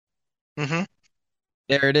Mm-hmm.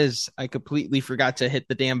 There it is. I completely forgot to hit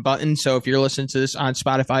the damn button. So if you're listening to this on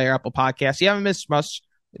Spotify or Apple Podcasts, you haven't missed much.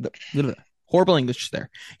 Horrible English there.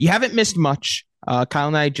 You haven't missed much. Kyle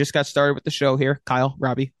and I just got started with the show here. Kyle,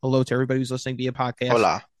 Robbie, hello to everybody who's listening via podcast,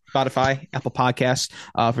 Hola. Spotify, Apple Podcasts.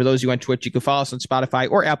 For those of you on Twitch, you can follow us on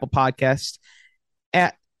Spotify or Apple Podcasts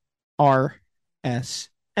at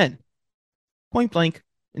RSN. Point blank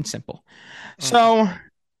and simple. Mm-hmm. So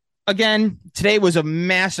again, today was a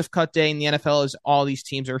massive cut day in the NFL as all these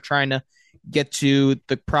teams are trying to get to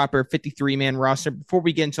the proper 53-man roster. Before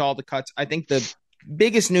we get into all the cuts, I think the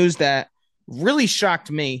biggest news that really shocked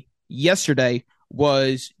me yesterday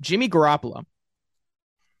was Jimmy Garoppolo.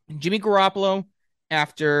 Jimmy Garoppolo,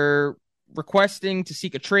 after requesting to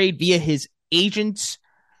seek a trade via his agents,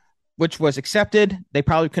 which was accepted, they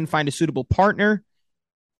probably couldn't find a suitable partner.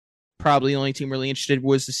 Probably the only team really interested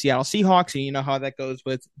was the Seattle Seahawks, and you know how that goes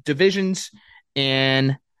with divisions.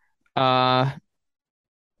 And uh,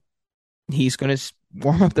 he's going to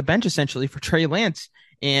warm up the bench essentially for Trey Lance.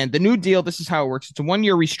 And the new deal, this is how it works. It's a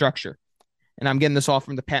 1-year restructure. And I'm getting this all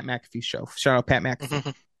from the Pat McAfee show. Shout out Pat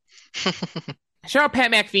McAfee. Shout out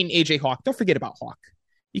Pat McAfee and AJ Hawk. Don't forget about Hawk.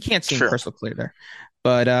 You can't see him True. crystal clear there.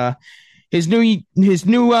 But his new deal,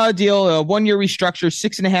 1-year restructure,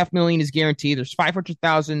 $6.5 million is guaranteed. There's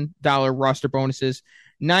 $500,000 roster bonuses,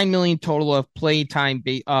 $9 million total of play time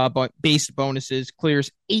based bonuses.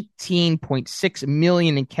 Clears $18.6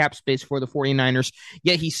 million in cap space for the 49ers.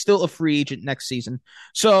 Yet he's still a free agent next season.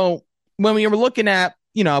 So when we were looking at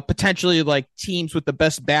potentially like teams with the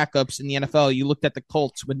best backups in the NFL, you looked at the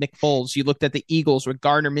Colts with Nick Foles, you looked at the Eagles with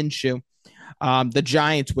Gardner Minshew, the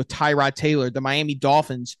Giants with Tyrod Taylor, the Miami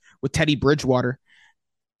Dolphins with Teddy Bridgewater.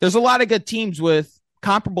 There's a lot of good teams with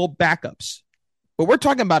comparable backups. But we're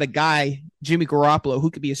talking about a guy, Jimmy Garoppolo,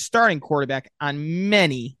 who could be a starting quarterback on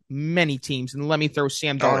many, many teams. And let me throw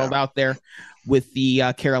Sam Oh yeah. Darnold out there with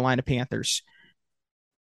the Carolina Panthers.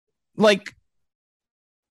 Like,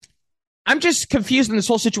 I'm just confused in this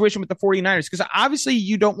whole situation with the 49ers because obviously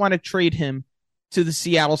you don't want to trade him to the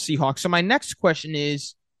Seattle Seahawks. So my next question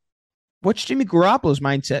is, what's Jimmy Garoppolo's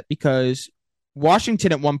mindset? Because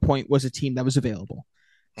Washington at one point was a team that was available.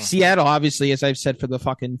 Mm-hmm. Seattle, obviously, as I've said for the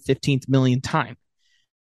fucking 15th millionth time.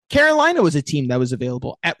 Carolina was a team that was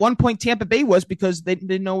available. At one point, Tampa Bay was because they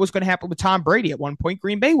didn't know what was going to happen with Tom Brady. At one point,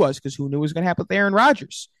 Green Bay was because who knew what was going to happen with Aaron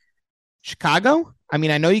Rodgers. Chicago, I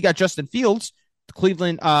mean, I know you got Justin Fields,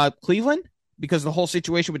 Cleveland, because of the whole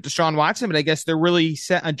situation with Deshaun Watson, but I guess they're really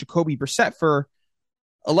set on Jacoby Brissett for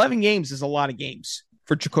 11 games is a lot of games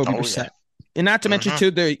for Jacoby Oh yeah. Brissett. And not to mention,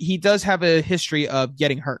 Mm-hmm. too, he does have a history of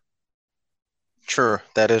getting hurt. True.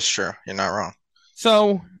 That is true. You're not wrong.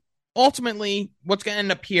 So ultimately, what's going to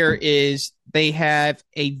end up here is they have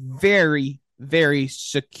a very, very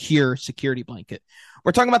secure security blanket.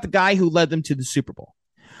 We're talking about the guy who led them to the Super Bowl.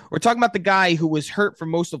 We're talking about the guy who was hurt for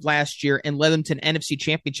most of last year and led them to an NFC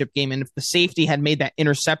championship game. And if the safety had made that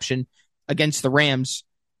interception against the Rams,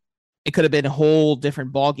 it could have been a whole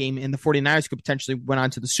different ball game, and the 49ers could potentially went on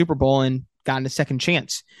to the Super Bowl and gotten a second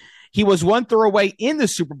chance. He was one throw away in the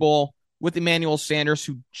Super Bowl with Emmanuel Sanders,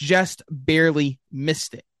 who just barely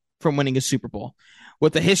missed it from winning a Super Bowl.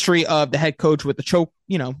 With the history of the head coach with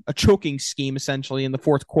a choking scheme essentially in the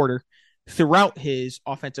fourth quarter throughout his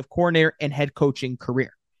offensive coordinator and head coaching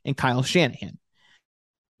career, and Kyle Shanahan.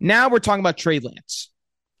 Now we're talking about Trey Lance.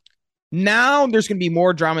 Now there's going to be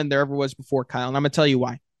more drama than there ever was before, Kyle, and I'm going to tell you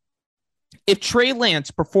why. If Trey Lance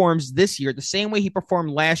performs this year the same way he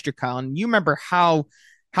performed last year, Colin, you remember how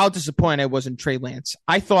disappointed I was in Trey Lance.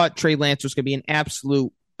 I thought Trey Lance was going to be an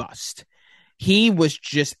absolute bust. He was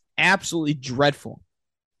just absolutely dreadful.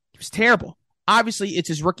 He was terrible. Obviously, it's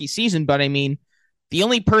his rookie season, but I mean, the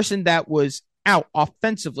only person that was out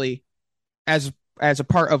offensively as a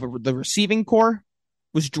part of the receiving core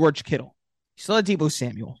was George Kittle. You still had Deebo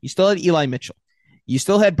Samuel. You still had Eli Mitchell. You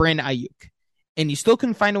still had Brandon Ayuk, and you still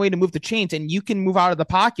couldn't find a way to move the chains, and you can move out of the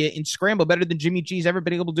pocket and scramble better than Jimmy G's ever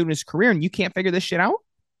been able to do in his career, and you can't figure this shit out?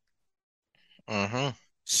 Mm-hmm.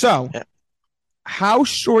 So, Yeah. how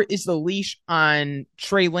short is the leash on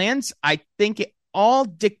Trey Lance? I think it all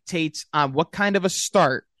dictates on what kind of a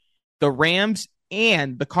start the Rams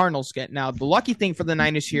and the Cardinals get. Now, the lucky thing for the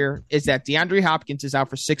Niners here is that DeAndre Hopkins is out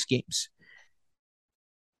for 6 games.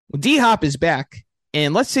 Well, D-Hop is back.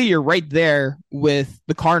 And let's say you're right there with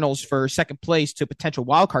the Cardinals for second place to a potential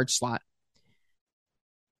wild card slot.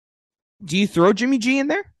 Do you throw Jimmy G in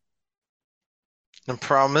there? The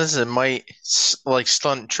problem is it might like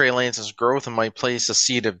stunt Trey Lance's growth and might place a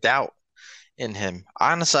seed of doubt in him.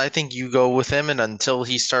 Honestly, I think you go with him and until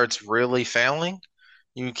he starts really failing,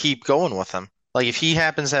 you keep going with him. Like if he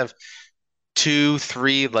happens to have two,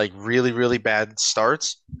 three like really, really bad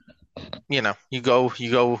starts, you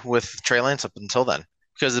go with Trey Lance up until then.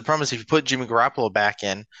 Because the problem is if you put Jimmy Garoppolo back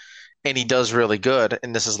in and he does really good,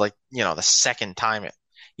 and this is like, the second time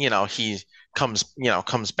he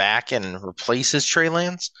comes back and replaces Trey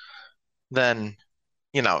Lance, then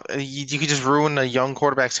you could just ruin a young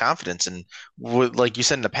quarterback's confidence. And like you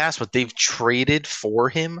said in the past, what they've traded for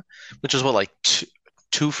him, which is what like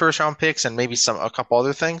two first round picks and maybe a couple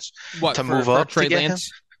other things What to for move for up to Trey get him.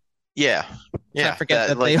 Lance? Yeah, Let's not yeah, forget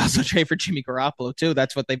that that they like also trade for Jimmy Garoppolo too.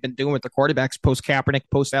 That's what they've been doing with the quarterbacks post Kaepernick,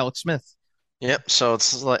 post Alex Smith. yep. So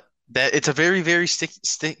it's like that. It's a very, very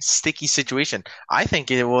sticky situation. I think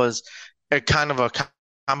it was a kind of a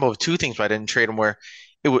combo of two things. But I didn't trade him where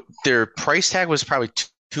their price tag was probably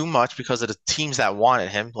too much because of the teams that wanted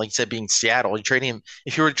him. Like you said, being Seattle, you trade him.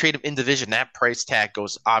 If you were to trade him in division, that price tag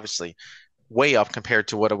goes obviously way up compared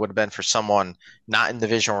to what it would have been for someone not in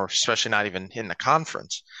division or especially not even in the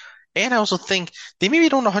conference. And I also think they maybe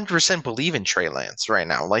don't 100% believe in Trey Lance right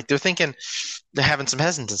now. Like they're having some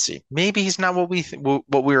hesitancy. Maybe he's not what we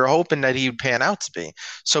were hoping that he would pan out to be.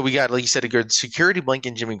 So we got, like you said, a good security blanket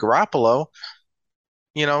in Jimmy Garoppolo.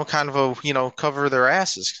 Kind of cover their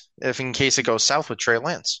asses if in case it goes south with Trey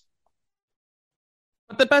Lance.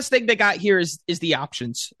 But the best thing they got here is the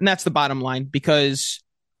options, and that's the bottom line. Because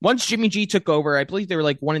once Jimmy G took over, I believe they were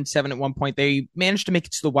like 1-7 at one point. They managed to make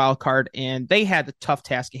it to the wild card, and they had the tough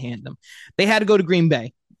task at hand. Them, they had to go to Green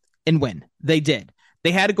Bay and win. They did. They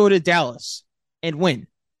had to go to Dallas and win.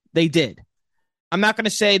 They did. I'm not going to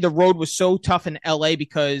say the road was so tough in LA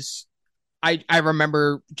because I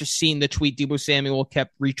remember just seeing the tweet Deebo Samuel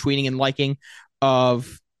kept retweeting and liking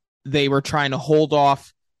of they were trying to hold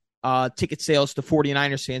off ticket sales to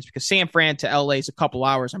 49ers fans because San Fran to LA is a couple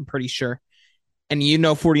hours, I'm pretty sure. And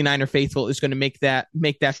 49er faithful is going to make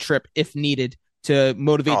that trip if needed to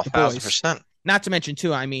motivate the boys. 1,000%. Not to mention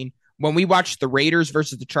too, I mean, when we watch the Raiders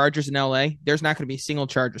versus the Chargers in LA, there's not going to be a single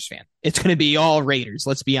Chargers fan. It's going to be all Raiders.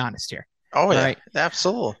 Let's be honest here. Oh yeah, right?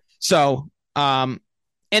 absolutely. So, and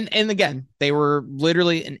again, they were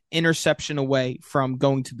literally an interception away from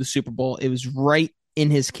going to the Super Bowl. It was right in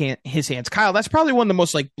his hands. Kyle, that's probably one of the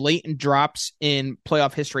most like blatant drops in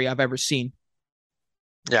playoff history I've ever seen.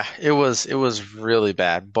 Yeah, it was really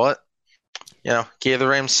bad, but gave the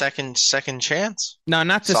Rams second chance. Now,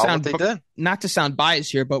 not to Saw what they did. not to sound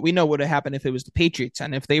biased here, but we know what would have happened if it was the Patriots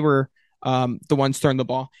and if they were the ones throwing the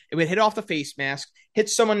ball. It would hit off the face mask, hit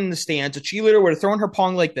someone in the stands. A cheerleader would have thrown her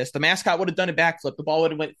pong like this. The mascot would have done a backflip. The ball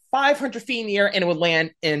would have went 500 feet in the air and it would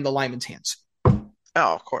land in the lineman's hands.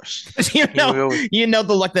 Oh, of course. you know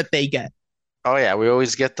the luck that they get. Oh yeah, we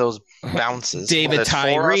always get those bounces. David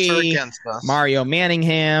Tyree, Mario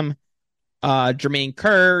Manningham, Jermaine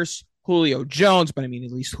Kearse, Julio Jones. But I mean,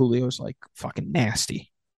 at least Julio's like fucking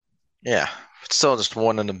nasty. Yeah, still just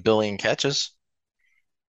 1 in a billion catches.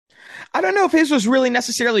 I don't know if his was really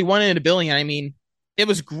necessarily 1 in a billion. I mean, it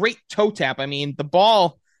was great toe tap. I mean, the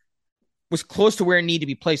ball was close to where it needed to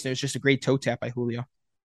be placed. And it was just a great toe tap by Julio.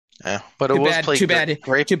 Yeah, but it was played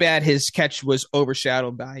great. Too bad his catch was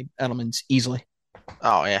overshadowed by Edelman's easily.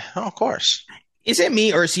 Oh yeah, of course. Is it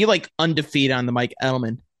me or is he like undefeated on the Mike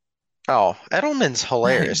Edelman? Oh, Edelman's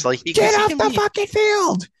hilarious. Like get off the fucking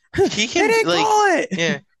field. He can like call it.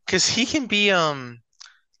 Yeah, because he can be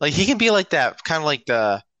like that kind of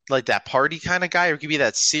like that party kind of guy, or he can be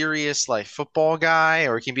that serious like football guy,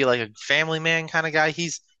 or he can be like a family man kind of guy.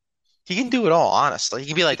 He can do it all, honestly. He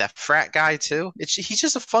can be like that frat guy too. He's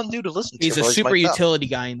just a fun dude to listen to. He's a super utility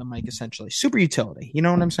guy in the mic, essentially. Super utility. You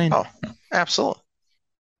know what I'm saying? Oh, absolutely.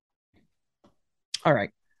 All right.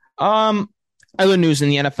 Other news in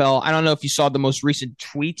the NFL. I don't know if you saw the most recent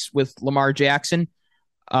tweets with Lamar Jackson.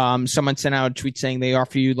 Someone sent out a tweet saying they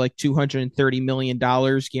offer you like $230 million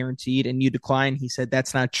guaranteed and you decline. He said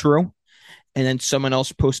that's not true. And then someone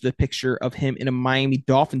else posted a picture of him in a Miami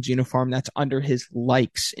Dolphins uniform that's under his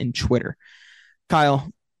likes in Twitter.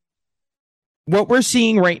 Kyle, what we're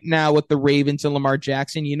seeing right now with the Ravens and Lamar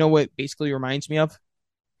Jackson, you know what basically reminds me of?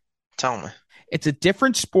 Tell me. It's a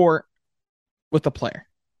different sport with a player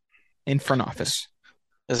in front office.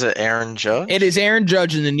 Is it Aaron Judge? It is Aaron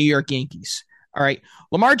Judge in the New York Yankees. All right.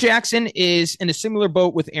 Lamar Jackson is in a similar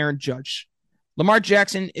boat with Aaron Judge. Lamar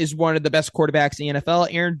Jackson is one of the best quarterbacks in the NFL.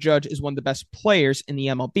 Aaron Judge is one of the best players in the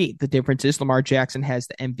MLB. The difference is Lamar Jackson has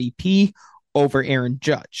the MVP over Aaron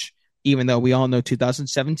Judge. Even though we all know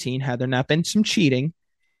 2017, had there not been some cheating,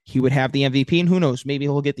 he would have the MVP, and who knows, maybe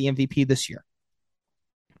he'll get the MVP this year.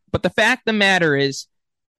 But the fact of the matter is,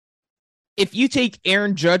 if you take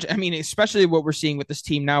Aaron Judge, I mean, especially what we're seeing with this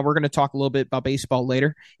team now, we're going to talk a little bit about baseball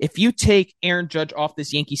later. If you take Aaron Judge off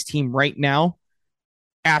this Yankees team right now,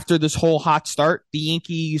 after this whole hot start, the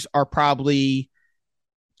Yankees are probably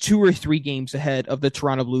 2 or 3 games ahead of the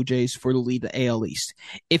Toronto Blue Jays for the lead the AL East.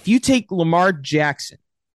 If you take Lamar Jackson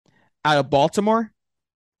out of Baltimore,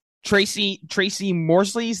 Tracy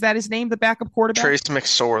Morsley, is that his name, the backup quarterback? Trace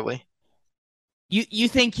McSorley. You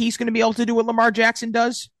think he's going to be able to do what Lamar Jackson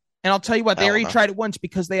does? And I'll tell you what, I they don't already know. tried it once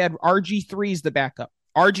because they had RG3 as the backup.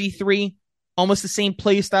 RG3, almost the same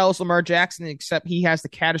play style as Lamar Jackson, except he has the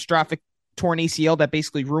catastrophic torn ACL that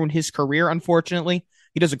basically ruined his career, unfortunately.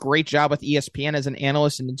 He does a great job with ESPN as an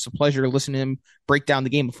analyst, and it's a pleasure to listen to him break down the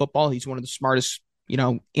game of football. He's one of the smartest,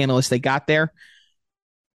 analysts they got there.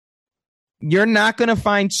 You're not going to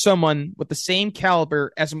find someone with the same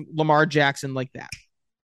caliber as Lamar Jackson like that.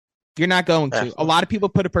 You're not going to. A lot of people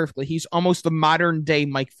put it perfectly. He's almost the modern day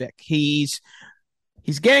Mike Vick. He's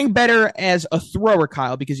getting better as a thrower,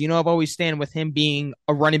 Kyle, because I've always stand with him being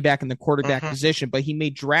a running back in the quarterback position, but he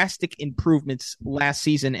made drastic improvements last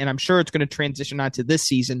season, and I'm sure it's going to transition on to this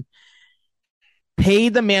season. Pay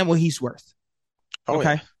the man what he's worth. Oh,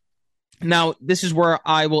 okay. Yeah. Now, this is where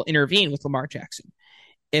I will intervene with Lamar Jackson.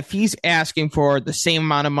 If he's asking for the same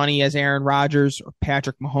amount of money as Aaron Rodgers or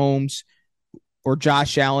Patrick Mahomes or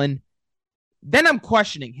Josh Allen, then I'm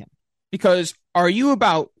questioning him. Because are you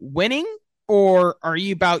about winning or are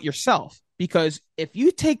you about yourself? Because if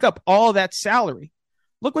you take up all that salary,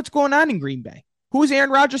 look what's going on in Green Bay. Who does Aaron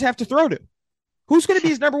Rodgers have to throw to? Who's going to be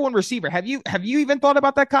his number one receiver? Have you even thought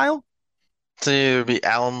about that, Kyle? So it would be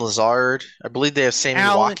Alan Lazard. I believe they have Sammy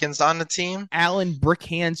Watkins on the team. Allen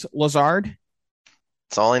Brickhands Lazard.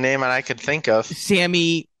 It's the only name I could think of.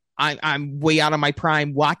 Sammy, I'm way out of my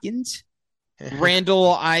prime, Watkins.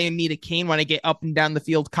 Randall, I need a cane when I get up and down the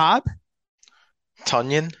field, Cobb.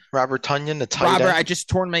 Robert Tonyan, the tight Robert, end. I just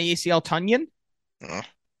torn my ACL, Tonyan. Mm.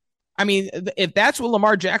 I mean, if that's what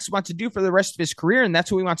Lamar Jackson wants to do for the rest of his career and that's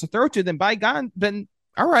who he wants to throw to, then by God, then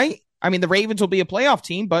all right. I mean, the Ravens will be a playoff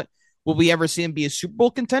team, but will we ever see him be a Super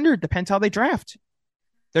Bowl contender? It depends how they draft.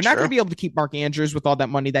 They're not going to be able to keep Mark Andrews with all that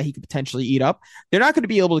money that he could potentially eat up. They're not going to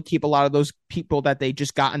be able to keep a lot of those people that they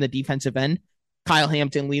just got on the defensive end. Kyle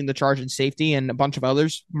Hampton leading the charge in safety and a bunch of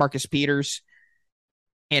others, Marcus Peters,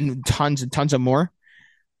 and tons of more.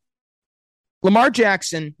 Lamar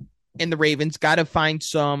Jackson and the Ravens got to find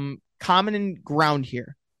some common ground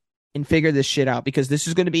here and figure this shit out because this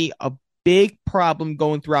is going to be a big problem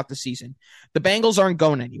going throughout the season. The Bengals aren't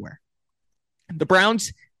going anywhere. The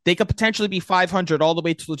Browns, they could potentially be 500 all the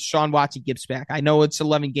way till Deshaun Watson gets back. I know it's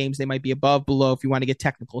 11 games. They might be above, below if you want to get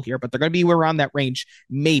technical here, but they're going to be around that range,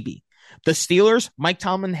 maybe. The Steelers, Mike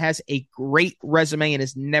Tomlin has a great resume and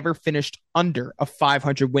has never finished under a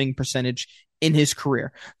 500 winning percentage in his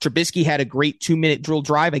career. Trubisky had a great 2-minute drill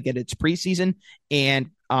drive. I get it's preseason. And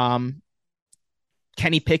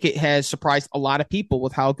Kenny Pickett has surprised a lot of people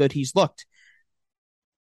with how good he's looked.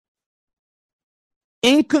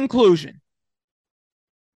 In conclusion,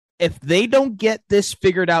 if they don't get this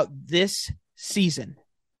figured out this season,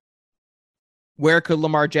 where could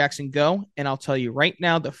Lamar Jackson go? And I'll tell you right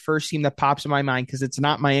now, the first team that pops in my mind, because it's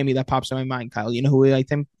not Miami that pops in my mind, Kyle. You know who I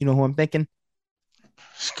think? You know who I'm thinking?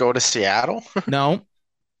 Just go to Seattle? No.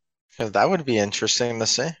 Because that would be interesting to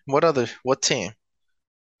see. What team?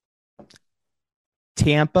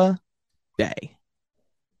 Tampa Bay.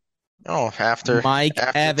 Oh, after Mike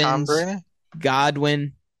Tom Evans, Brady?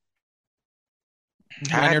 Godwin,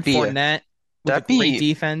 Leonard Fournette with a great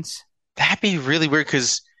defense. That'd be really weird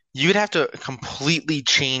because you'd have to completely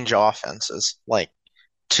change offenses, like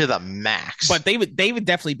to the max. But they would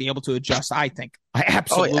definitely be able to adjust, I think.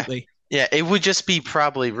 Absolutely. Oh, yeah, it would just be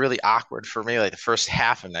probably really awkward for me, like the first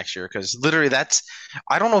half of next year, because literally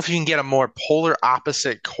I don't know if you can get a more polar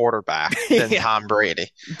opposite quarterback than Tom Brady.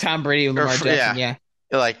 Tom Brady and Lamar Jackson, yeah.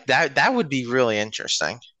 Like that would be really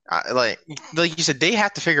interesting. Like you said, they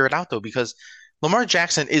have to figure it out though, because Lamar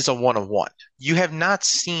Jackson is a one of one. You have not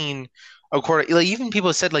seen a quarter, like even people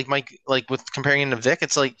have said like Mike, like with comparing him to Vic,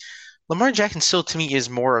 it's like Lamar Jackson still to me is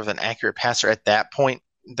more of an accurate passer at that point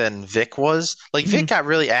than Vic was. Like Vic got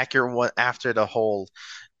really accurate after the whole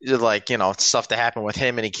stuff that happened with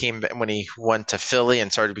him, and he came when he went to Philly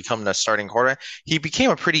and started becoming a starting quarterback. He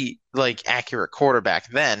became a pretty accurate quarterback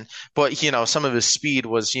then, but some of his speed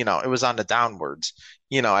was it was on the downwards.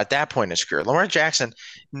 At that point in his career, Lamar Jackson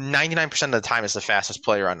 99% of the time is the fastest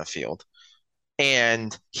player on the field,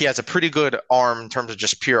 and he has a pretty good arm in terms of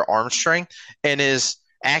just pure arm strength, and his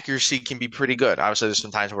accuracy can be pretty good. Obviously, there's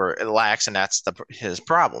some times where it lacks, and that's his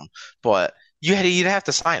problem. But you'd have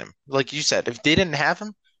to sign him, like you said. If they didn't have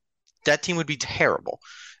him, that team would be terrible.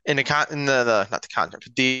 In the not the contract,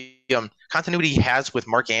 the continuity he has with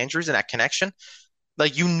Mark Andrews and that connection,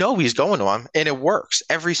 he's going to him, and it works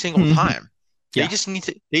every single time. Yeah.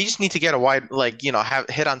 They just need to get a wide, like, have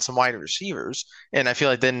hit on some wide receivers, and I feel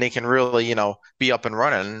like then they can really, be up and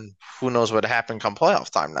running. And who knows what happened come playoff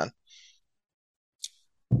time then?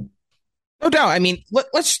 No doubt. I mean,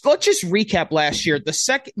 let's just recap last year.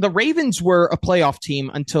 The Ravens were a playoff team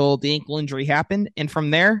until the ankle injury happened, and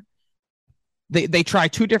from there they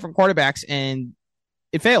tried two different quarterbacks and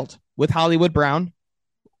it failed with Hollywood Brown,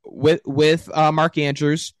 with Mark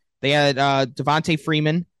Andrews. They had Devontae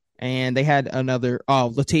Freeman, and they had another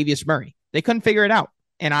Latavius Murray. They couldn't figure it out,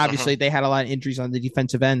 and Hmm. obviously they had a lot of injuries on the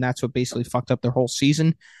defensive end. That's what basically fucked up their whole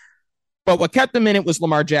season. But what kept them in it was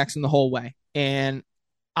Lamar Jackson the whole way, and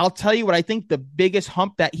I'll tell you what I think the biggest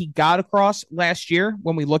hump that he got across last year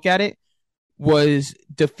when we look at it was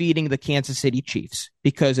defeating the Kansas City Chiefs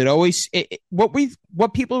because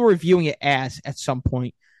what people were viewing it as at some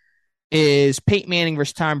point is Peyton Manning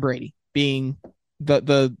versus Tom Brady being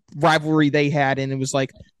the rivalry they had, and it was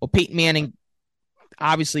like, well, Peyton Manning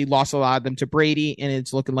obviously lost a lot of them to Brady, and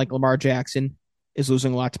it's looking like Lamar Jackson is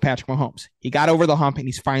losing a lot to Patrick Mahomes. He got over the hump, and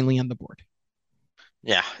he's finally on the board.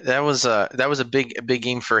 Yeah, that was a big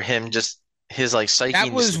game for him. Just his like psyche That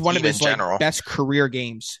and just was the one of team in his like general. best career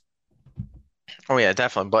games. Oh yeah,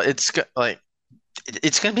 definitely. But like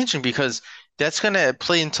it's gonna be interesting because that's gonna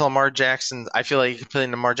play into Lamar Jackson. I feel like it could play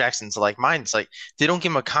into Lamar Jackson's like mind. It's like they don't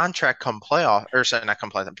give him a contract come playoff, or sorry, not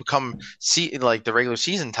come playoff, but come see like the regular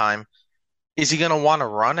season time. Is he gonna want to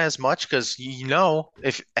run as much? Because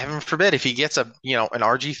if heaven forbid, if he gets an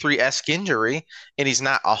RG3-esque injury and he's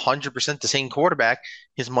not 100% the same quarterback,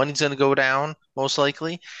 his money's gonna go down most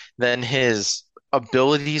likely. Then his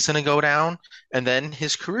ability is gonna go down, and then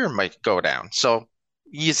his career might go down. So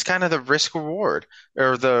it's kind of the risk reward.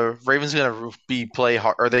 Are the Ravens gonna be play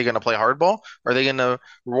hard? Are they gonna play hardball? Are they gonna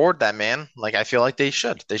reward that man? Like I feel like they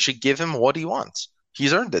should. They should give him what he wants.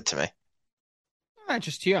 He's earned it to me. Not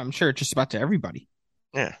just you, I'm sure it's just about to everybody.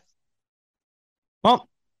 Yeah. Well,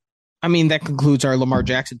 I mean, that concludes our Lamar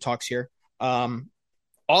Jackson talks here. Um,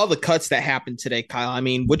 all the cuts that happened today, Kyle. I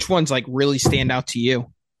mean, which ones like really stand out to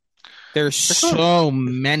you? There's This one. so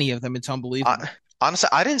many of them. It's I, unbelievable. honestly,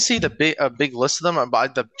 I didn't see the big a big list of them,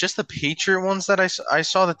 but just the Patriot ones that I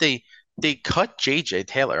saw that they cut JJ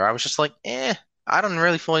Taylor. I was just like, I don't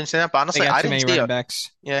really fully understand that. But They honestly, got I too didn't many see running a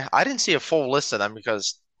backs. yeah, I didn't see a full list of them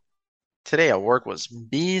because today at work was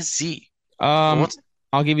busy. Um, What's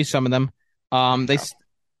I'll give you some of them. They okay?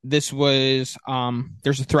 this was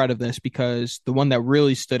there's a thread of this because the one that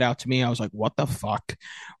really stood out to me, I was like, what the fuck,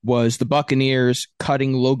 was the Buccaneers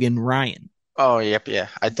cutting Logan Ryan. Oh, yep, yeah,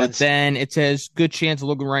 I But did. then it says good chance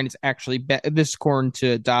Logan Ryan is actually back. This according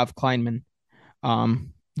to Dov Kleinman.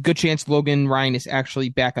 Um, good chance Logan Ryan is actually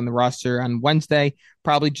back on the roster on Wednesday.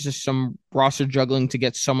 Probably just some roster juggling to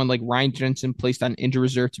get someone like Ryan Jensen placed on injury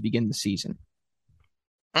reserve to begin the season.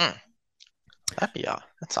 Mm,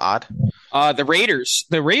 that's odd.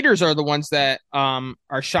 The Raiders are the ones that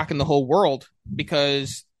are shocking the whole world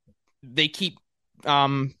because they keep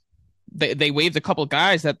they waived a couple of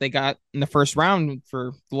guys that they got in the first round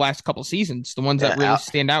for the last couple of seasons. The ones that Yeah, really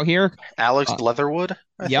stand out here. Alex Uh, Leatherwood,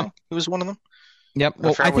 I yep, think he was one of them. yep. I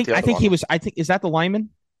Well, I forgot what think the I other think one he was. was. I think is that the lineman.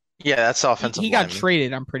 Yeah, that's the He offensive got lineman.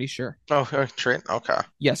 traded. I'm pretty sure. Oh, Trent. Okay.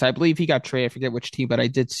 Yes, I believe he got traded. I forget which team, but I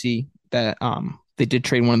did see that they did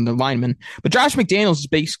trade one of the linemen. But Josh McDaniels is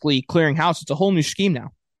basically clearing house. It's a whole new scheme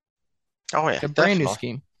now. Oh It's yeah, a brand new definitely.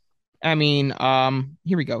 scheme. I mean,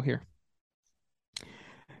 here we go. Here,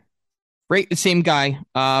 right, the same guy.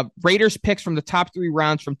 Raiders picks from the top three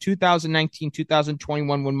rounds from 2019,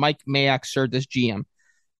 2021 when Mike Mayock served as GM.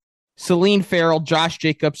 Celine Farrell, Josh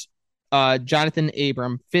Jacobs, Jonathan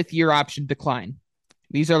Abram, fifth year option decline.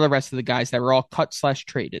 These are the rest of the guys that were all cut slash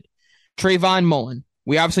traded. Trayvon Mullen.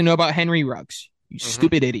 We obviously know about Henry Ruggs. You Hmm.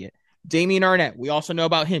 stupid idiot. Damian Arnett. We also know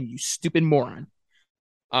about him. You stupid moron.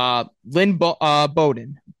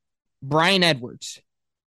 Bowden. Brian Edwards.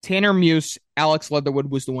 Tanner Muse. Alex Leatherwood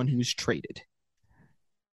was the one who was traded.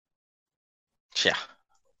 Yeah,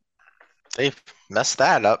 they messed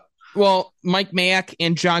that up. Well, Mike Mayock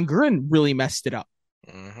and John Gruden really messed it up.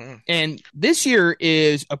 Hmm. And this year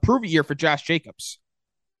is a prove it year for Josh Jacobs.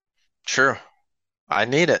 True. I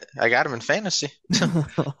need it. I got him in fantasy in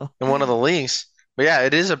one of the leagues. But yeah,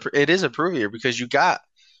 it is a prove here because you got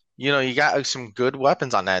some good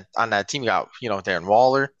weapons on that team. You got Darren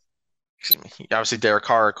Waller, obviously Derek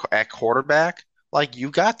Carr at quarterback. Like you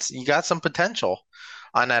got some potential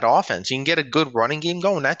on that offense. You can get a good running game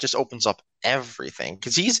going. That just opens up everything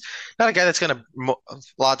because he's not a guy that's gonna a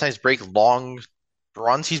lot of times break long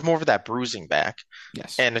runs. He's more of that bruising back.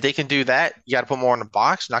 Yes. And if they can do that, you got to put more in the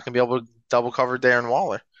box. Not going to be able to double cover Darren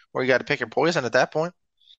Waller, or you got to pick your poison at that point.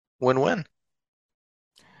 Win win.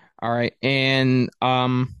 All right. And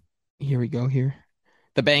here we go here.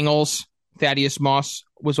 The Bengals, Thaddeus Moss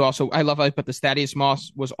was also, I love how I put this. Thaddeus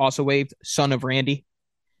Moss was also waived, son of Randy.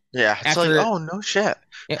 Yeah, it's like, After oh no shit.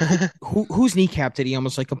 yeah, whose kneecap did he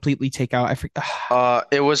almost like completely take out? I forget.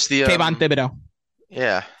 It was the Kayvon Thibodeau.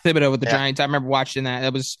 yeah. Thibodeau with the Yeah. Giants. I remember watching that.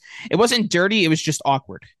 It wasn't dirty, it was just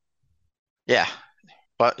awkward. Yeah.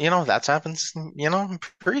 But that happens, in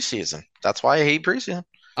preseason. That's why I hate preseason.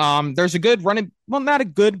 There's a good running, well, not a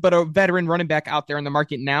good, but a veteran running back out there in the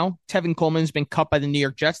market now. Tevin Coleman's been cut by the New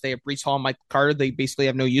York Jets. They have Breece Hall and Michael Carter. They basically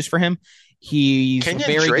have no use for him. He's Kenyon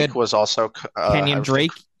very Drake good. was also Kenyon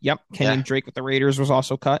Drake. Yep. Kenyon Yeah. Drake with the Raiders was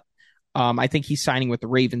also cut. I think he's signing with the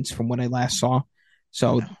Ravens from what I last saw.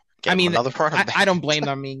 So, Get I him mean, another running back. I don't blame them.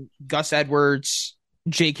 I mean, Gus Edwards,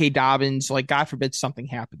 J.K. Dobbins, like, God forbid something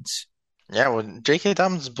happens. Yeah, well, J.K.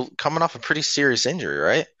 Dobbins coming off a pretty serious injury,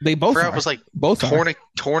 right? They both Forgot are. it was like Both are.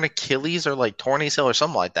 torn Achilles or like torn ACL or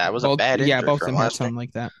something like that. It was a Both, bad yeah, injury both for of him them had last year. something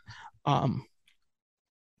like that. Um,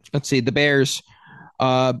 let's see. The Bears,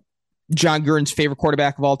 uh, John Gruden's favorite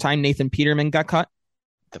quarterback of all time, Nathan Peterman, got cut.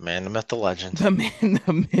 The man, the myth, the legend. The man,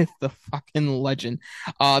 the myth, the fucking legend.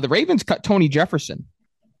 The Ravens cut Tony Jefferson.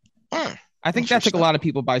 I think that took a lot of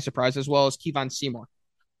people by surprise, as well as Kevon Seymour.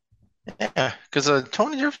 Yeah, because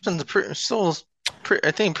Tony Jefferson's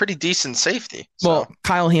I think, pretty decent safety. So. Well,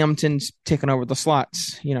 Kyle Hamilton's taking over the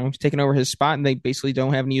slots. He's taking over his spot, and they basically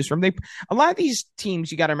don't have any use for him. A lot of these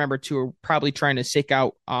teams, you got to remember too, are probably trying to seek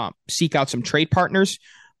out some trade partners,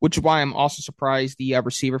 which is why I'm also surprised the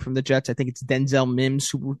receiver from the Jets. I think it's Denzel Mims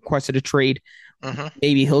who requested a trade. Mm-hmm.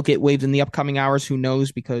 Maybe he'll get waived in the upcoming hours. Who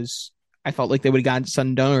knows? Because I felt like they would have gotten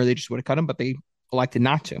something done, or they just would have cut him, but they elected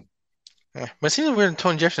not to. Yeah. But it seems like we're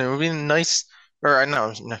Tony Jefferson. It would be nice, or I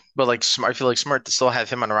know, but like I feel like smart to still have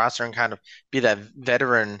him on the roster and kind of be that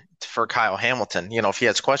veteran for Kyle Hamilton. If he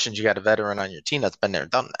has questions, you got a veteran on your team that's been there,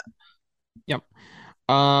 done that.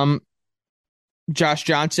 Yep. Josh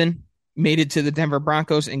Johnson made it to the Denver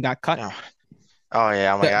Broncos and got cut. Oh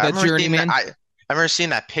yeah, oh my God. The journeyman. I remember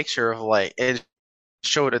seeing that picture of like it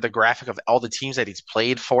showed the graphic of all the teams that he's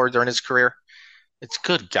played for during his career. It's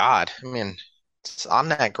good God. I mean, it's on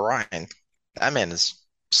that grind. That man is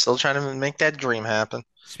still trying to make that dream happen.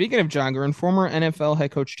 Speaking of John Gruden, former NFL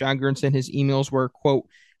head coach John Gruden said his emails were, quote,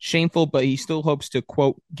 shameful, but he still hopes to,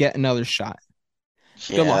 quote, get another shot.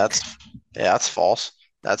 Good luck. That's false.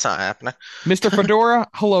 That's not happening. Mr. Fedora,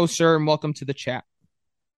 hello, sir, and welcome to the chat.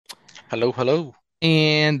 Hello, hello.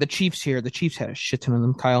 And the Chiefs here. The Chiefs had a shit ton of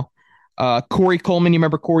them, Kyle. Corey Coleman, you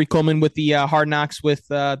remember Corey Coleman with the Hard Knocks with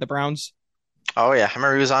the Browns? Oh, yeah. I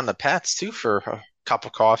remember he was on the Pats, too, for a cup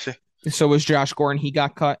of coffee. So was Josh Gordon. He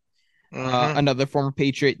got cut. Mm-hmm. Another former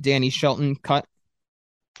Patriot, Danny Shelton, cut.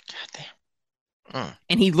 Goddamn.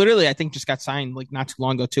 And he literally, I think, just got signed like not too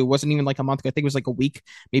long ago, too. It wasn't even like a month ago. I think it was like a week,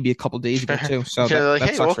 maybe a couple days ago, too. So like, that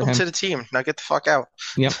hey, sucks welcome for him. to the team. Now get the fuck out.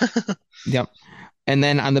 Yep. Yep. And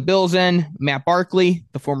then on the Bills end, Matt Barkley,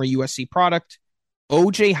 the former USC product.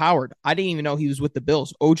 OJ Howard. I didn't even know he was with the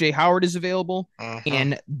Bills. OJ Howard is available. Mm-hmm.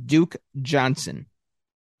 And Duke Johnson.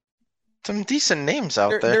 Some decent names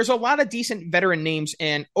out there. There's a lot of decent veteran names.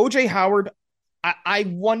 And OJ Howard, I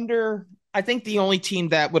wonder, I think the only team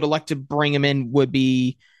that would elect to bring him in would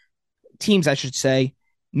be teams, I should say.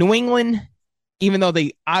 New England, even though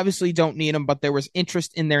they obviously don't need him, but there was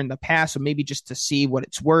interest in there in the past. So maybe just to see what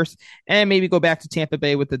it's worth. And maybe go back to Tampa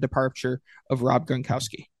Bay with the departure of Rob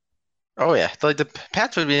Gronkowski. Oh, yeah. Like the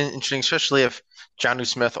Pats would be interesting, especially if Jonnu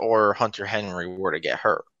Smith or Hunter Henry were to get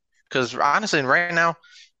hurt. Because honestly, right now,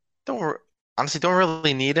 don't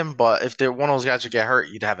really need him. But if they're one of those guys who get hurt,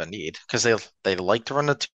 you'd have a need because they like to run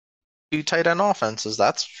the two tight end offenses.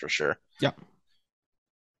 That's for sure. Yep.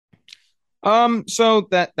 So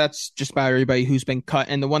that's just about everybody who's been cut,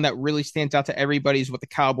 and the one that really stands out to everybody is what the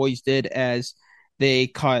Cowboys did as they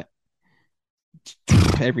cut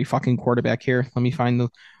every fucking quarterback here. Let me find the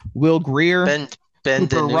Will Greer, Ben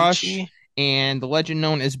Cooper DiNucci. Rush, and the legend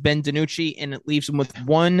known as Ben DiNucci, and it leaves them with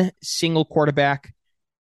one single quarterback,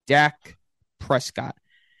 Dak Prescott.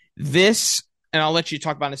 This, and I'll let you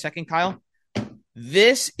talk about in a second, Kyle.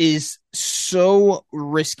 This is so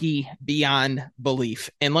risky beyond belief.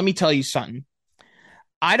 And let me tell you something.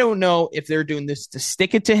 I don't know if they're doing this to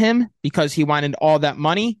stick it to him because he wanted all that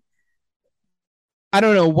money. I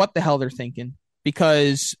don't know what the hell they're thinking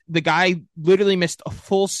because the guy literally missed a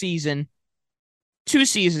full season 2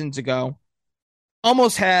 seasons ago,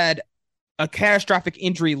 almost had a catastrophic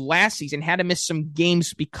injury last season, had to miss some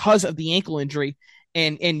games because of the ankle injury.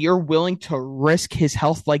 And you're willing to risk his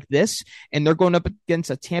health like this, and they're going up against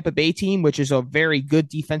a Tampa Bay team, which is a very good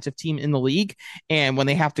defensive team in the league. And when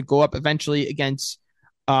they have to go up eventually against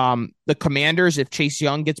The Commanders, if Chase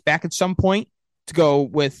Young gets back at some point, to go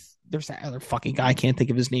with there's that other fucking guy. I can't think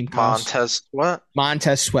of his name. Kyle's Montez, what?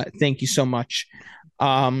 Montez Sweat. Thank you so much.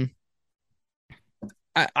 Um,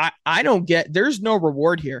 I don't get. There's no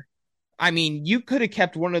reward here. I mean, you could have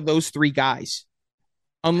kept one of those three guys,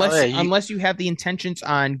 Hell unless yeah, you unless you have the intentions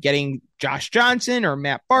on getting Josh Johnson or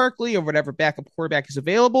Matt Barkley or whatever backup quarterback is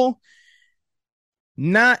available.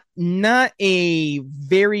 Not a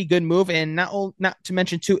very good move, and not to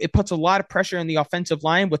mention too, it puts a lot of pressure on the offensive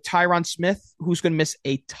line with Tyron Smith, who's going to miss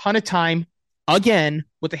a ton of time again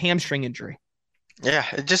with a hamstring injury. yeah,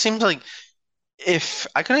 it just seems like if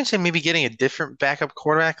I couldn't say maybe getting a different backup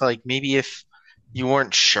quarterback, like maybe if you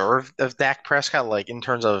weren't sure of Dak Prescott, like in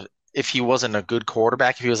terms of if he wasn't a good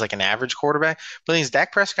quarterback, if he was like an average quarterback. But the thing is,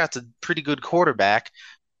 Dak Prescott's a pretty good quarterback,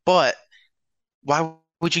 but why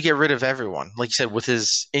would you get rid of everyone? Like you said, with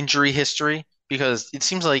his injury history, because it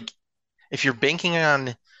seems like if you're banking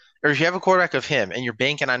on, or if you have a quarterback of him and you're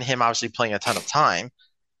banking on him obviously playing a ton of time,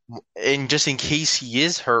 and just in case he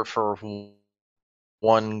is hurt for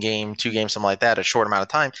one game, two games, something like that, a short amount of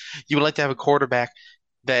time, you would like to have a quarterback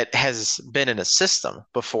that has been in a system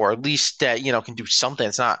before, at least that, can do something.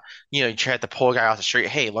 It's not, you try to pull a guy off the street,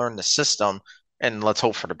 hey, learn the system and let's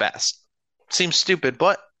hope for the best. Seems stupid,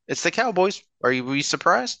 but it's the Cowboys. Were you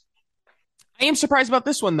surprised? I am surprised about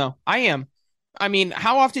this one though. I am. I mean,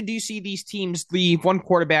 how often do you see these teams leave one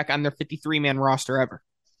quarterback on their 53-man roster ever?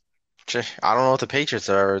 I don't know if the Patriots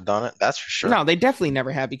have ever done it. That's for sure. No, they definitely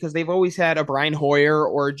never have because they've always had a Brian Hoyer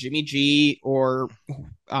or Jimmy G or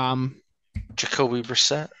um Jacoby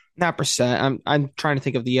Brissett. not Brissett. I'm trying to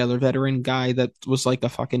think of the other veteran guy that was like a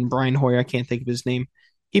fucking Brian Hoyer. I can't think of his name.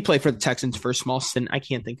 He played for the Texans for a small stint. I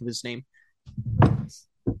can't think of his name.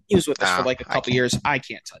 He was with us for Nah, like a I couple can't. years. I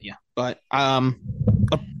can't tell you, but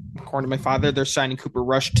according to my father, they're signing Cooper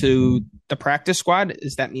Rush to the practice squad.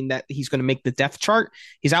 Does that mean that he's going to make the depth chart?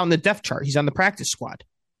 He's out on the depth chart. He's on the practice squad.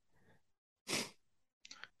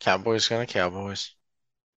 Cowboys gonna Cowboys.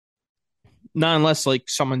 Not unless like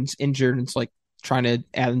someone's injured and it's like trying to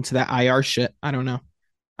add into that IR shit. I don't know.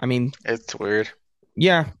 I mean, It's weird.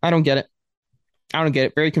 yeah, I don't get it. I don't get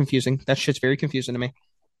it. Very confusing. That shit's very confusing to me.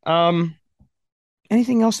 Um,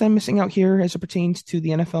 Anything else I'm missing out here as it pertains to the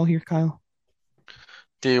NFL here, Kyle?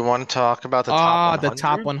 Do you want to talk about the top Ah, the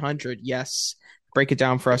top 100? 100. Yes. Break it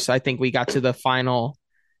down for us. I think we got to the final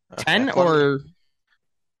Okay, 10 let me. or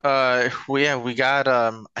We got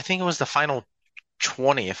I think it was the final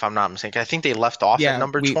 20 if I'm not mistaken. I think they left off at yeah,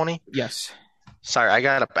 number 20. yes. Sorry, I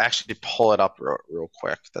gotta actually pull it up real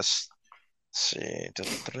quick. Let's see.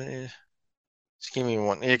 Just give me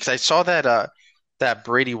one, because I saw that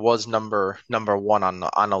Brady was number one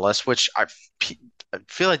on the list, which I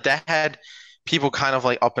feel like that had people kind of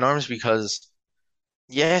like up in arms because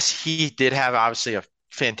yes, he did have obviously a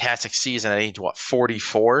fantastic season at age what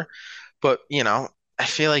 44, but I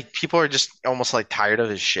feel like people are just almost like tired of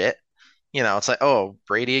his shit. It's like, oh,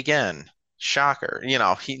 Brady again. Shocker.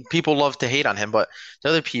 People love to hate on him, but the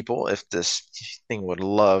other people, if this thing would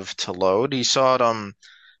love to load, you saw it,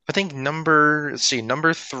 I think let's see,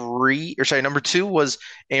 number three, or sorry, number two was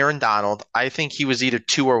Aaron Donald. I think he was either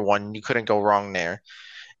two or one. You couldn't go wrong there.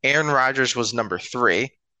 Aaron Rodgers was number three.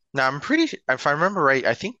 Now, if I remember right,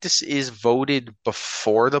 I think this is voted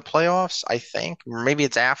before the playoffs, I think. Maybe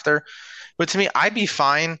it's after. But to me, I'd be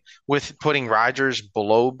fine with putting Rodgers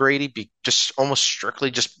below Brady, just almost strictly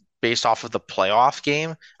just based off of the playoff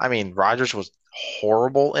game. I mean, Rodgers was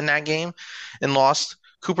horrible in that game and lost.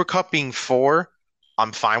 Cooper Kupp being four,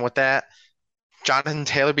 I'm fine with that. Jonathan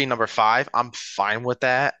Taylor being number five, I'm fine with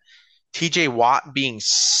that. TJ Watt being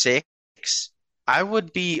six, I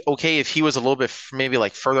would be okay if he was a little bit maybe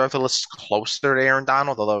like further up the list, closer to Aaron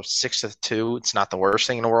Donald, although 6 to 2, it's not the worst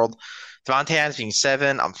thing in the world. Devontae Adams being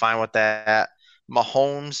seven, I'm fine with that.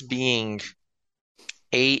 Mahomes being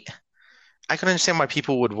eight, I can understand why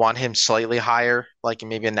people would want him slightly higher, like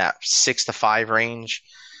maybe in that 6 to 5 range.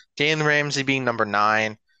 Jalen Ramsey being number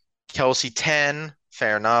nine, Kelsey 10,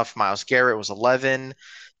 fair enough. Myles Garrett was 11,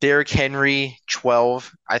 Derrick Henry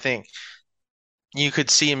 12. I think you could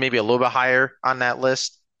see him maybe a little bit higher on that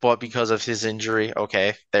list, but because of his injury,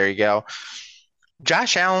 okay, there you go.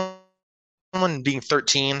 Josh Allen being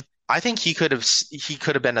 13, I think he could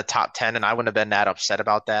have been a top 10, and I wouldn't have been that upset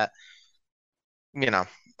about that. You know,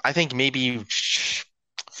 I think maybe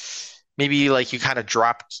like you kind of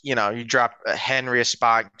dropped, you drop Henry a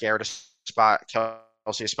spot, Garrett a spot,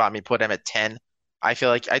 Kelsey a spot, maybe put him at 10. I feel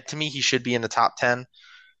like to me he should be in the top 10,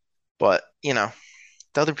 but the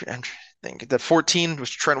other I think the 14 was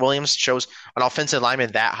Trent Williams, shows an offensive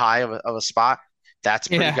lineman that high of a spot. That's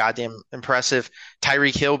pretty Yeah. goddamn impressive.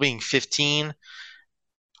 Tyreek Hill being 15.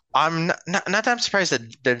 I'm not that I'm surprised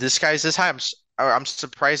that this guy's this high. I'm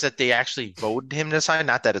surprised that they actually voted him this high.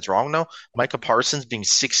 Not that it's wrong though. Micah Parsons being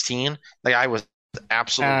 16, like I was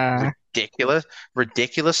absolutely Uh, ridiculous.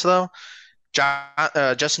 Ridiculous though.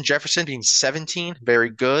 Justin Jefferson being 17, very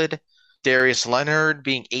good. Darius Leonard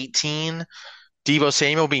being 18. Debo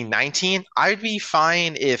Samuel being 19. I'd be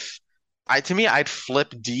fine if to me I'd flip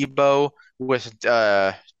Debo with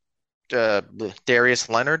uh, Darius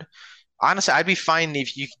Leonard. Honestly, I'd be fine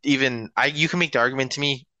if you can make the argument to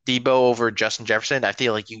me Debo over Justin Jefferson. I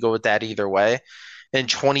feel like you go with that either way. And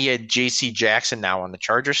 20 at JC Jackson now on the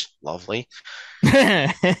Chargers. Lovely.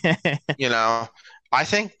 You know, I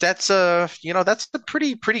think that's a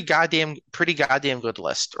pretty goddamn good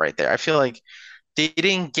list right there. I feel like they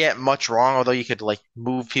didn't get much wrong, although you could like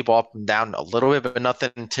move people up and down a little bit, but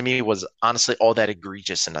nothing to me was honestly all that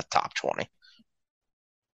egregious in the top 20.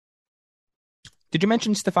 did you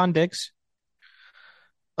mention Stephon Diggs?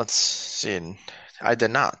 Let's see. I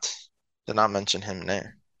did not mention him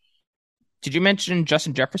there. Did you mention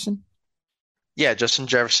Justin Jefferson? Yeah, Justin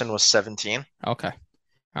Jefferson was 17. Okay.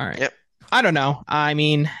 All right. Yep. I don't know. I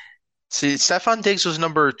mean, See, Stephon Diggs was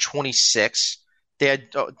number 26. They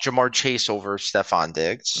had Jamar Chase over Stephon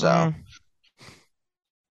Diggs. So, mm,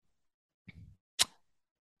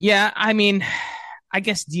 yeah, I mean, I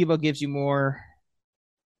guess Debo gives you more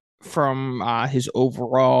from his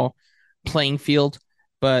overall playing field,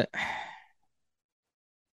 but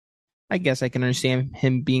I guess I can understand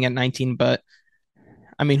him being at 19. But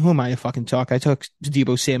I mean, who am I to fucking talk? I took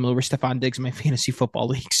Debo Samuel over Stephon Diggs in my fantasy football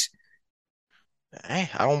leagues. hey,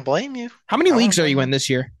 I don't blame you. How many I don't leagues are blame you you. in this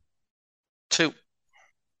year? Two.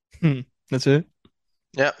 That's it.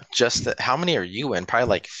 Yep. How many are you in? Probably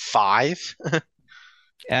like five.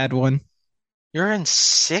 Add one. You're in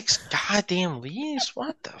six goddamn leagues?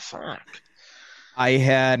 What the fuck? I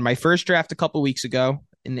had my first draft a couple weeks ago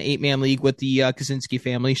in the 8-man league with the Kaczynski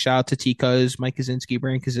family. Shout out to T-Cuz, Mike Kaczynski,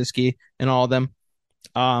 Brian Kaczynski, and all of them.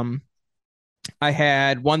 Um, I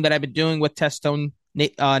had one that I've been doing with Testone,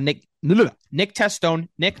 Nick Testone.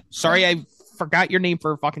 Nick, sorry, I forgot your name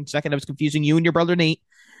for a fucking second. I was confusing you and your brother Nate.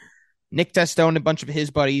 Nick Testone, a bunch of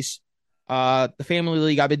his buddies. The family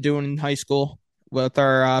league I've been doing in high school with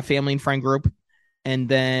our family and friend group. And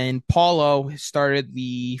then Paulo started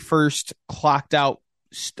the first clocked out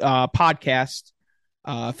podcast,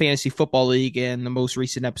 Fantasy Football League. And the most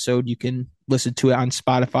recent episode, you can listen to it on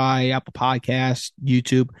Spotify, Apple Podcasts,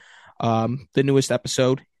 YouTube. The newest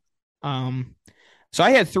episode. So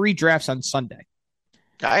I had 3 drafts on Sunday.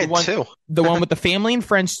 I The had one, two. the one with the family and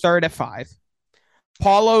friends started at 5.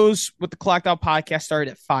 Paulo's with the Clocked Out podcast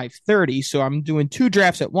started at 5:30, so I'm doing 2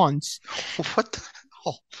 drafts at once, What the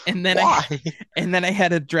hell? and then I Why? and then I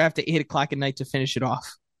had a draft at 8 o'clock at night to finish it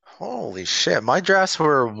off. Holy shit. My drafts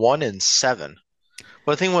were 1 and 7.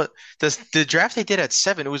 But the thing was, the draft they did at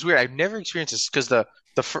 7, it was weird. I've never experienced this because the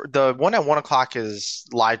one at 1 o'clock is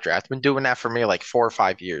live draft. Been doing that for me like 4 or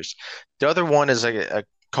 5 years. The other one is a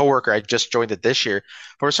coworker. I just joined it this year.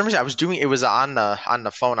 But for some reason, I was doing it was on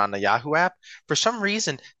the phone on the Yahoo app. For some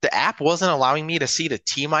reason, the app wasn't allowing me to see the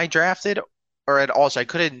team I drafted or at all. So I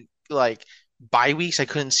couldn't like bye weeks. I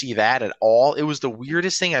couldn't see that at all. It was the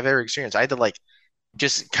weirdest thing I've ever experienced. I had to like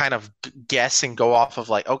just kind of guess and go off of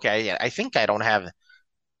like, okay, yeah, I think I don't have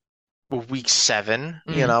week 7,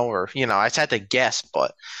 Mm. or I just had to guess,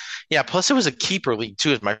 but yeah. Plus, it was a keeper league too.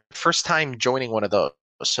 It was my first time joining one of those,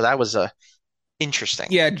 so that was interesting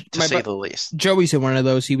Yeah, to say the least. Joey's in one of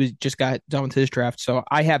those. He was just got done with his draft, so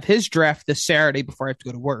I have his draft this Saturday before I have to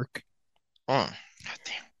go to work, Mm, God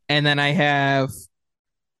damn. and then I have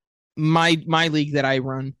my league that I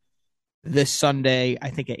run this Sunday. I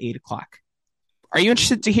think at 8 o'clock. Are you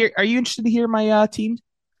interested to hear? Are you interested to hear my team?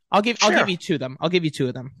 I'll give Sure. you 2 of them. I'll give you 2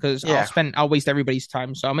 of them because Yeah. I'll waste everybody's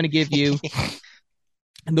time. So I'm going to give you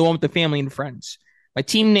the one with the family and friends. My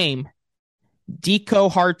team name: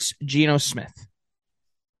 Deco Hearts Geno Smith,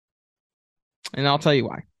 and I'll tell you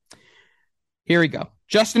why. Here we go.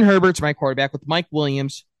 Justin Herbert's my quarterback with Mike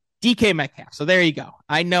Williams, DK Metcalf. So there you go.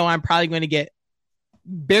 I know I'm probably going to get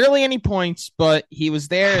barely any points, but he was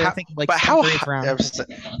there. I think like But how? 7th, 8th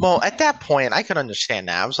round. Well, at that point, I could understand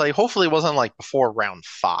that. I was like, hopefully, it wasn't like before round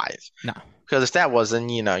 5, No, because if that was, then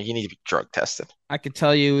you need to be drug tested. I could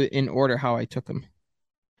tell you in order how I took him.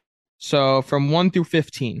 So from 1 through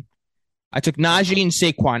 15, I took Najee and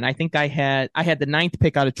Saquon. I think I had the 9th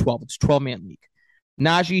pick out of 12. It's 12-man league.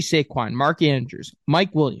 Najee, Saquon, Mark Andrews,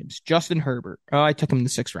 Mike Williams, Justin Herbert. Oh, I took him in the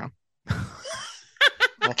 6th round.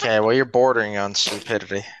 Okay, well, you're bordering on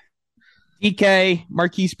stupidity. DK,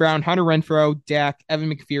 Marquise Brown, Hunter Renfrow, Dak,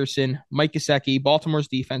 Evan McPherson, Mike Gesicki, Baltimore's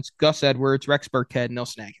defense, Gus Edwards, Rex Burkhead,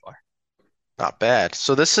 Nelson Aguilar. Not bad.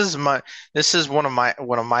 So this is one of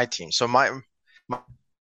my teams. So my,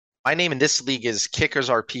 my name in this league is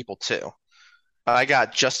kickers are people too. I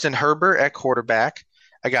got Justin Herbert at quarterback.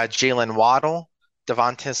 I got Jalen Waddle,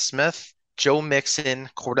 Devonta Smith, Joe Mixon,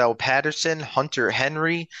 Cordell Patterson, Hunter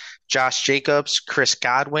Henry, Josh Jacobs, Chris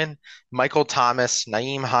Godwin, Michael Thomas,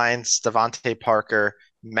 Naeem Hines, Devontae Parker,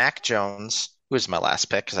 Mac Jones, who was my last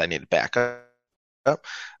pick because I needed backup.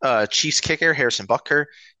 Chiefs kicker Harrison Butker,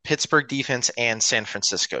 Pittsburgh defense, and San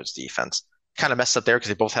Francisco's defense. Kind of messed up there because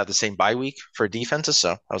they both had the same bye week for defenses,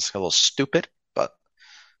 so I was a little stupid. But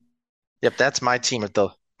yep, that's my team of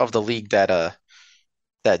the league that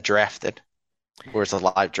drafted. Where's the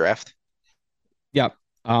live draft? Yep.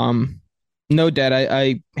 No, Dad,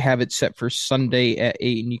 I have it set for Sunday at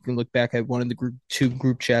 8, and you can look back at one of the two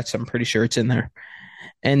group chats. I'm pretty sure it's in there.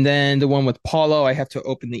 And then the one with Paulo, I have to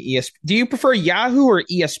open the ESP. Do you prefer Yahoo or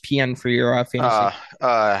ESPN for your fantasy?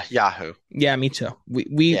 Yahoo. Yeah, me too.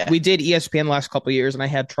 We Yeah, did ESPN the last couple of years, and I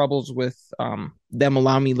had troubles with them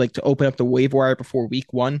allowing me like to open up the waiver wire before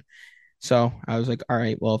week 1. So I was like, all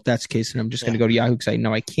right, well, if that's the case, then I'm just going yeah, to go to Yahoo because I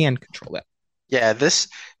know I can control that. yeah. This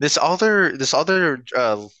other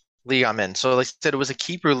league I'm in. So like I said, it was a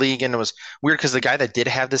keeper league, and it was weird because the guy that did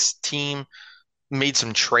have this team made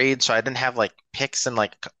some trades, so I didn't have like picks in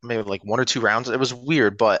like maybe like 1 or 2 rounds. It was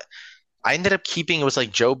weird, but I ended up keeping it was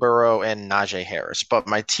like Joe Burrow and Najee Harris. But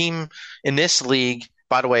my team in this league,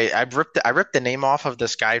 by the way, I ripped the name off of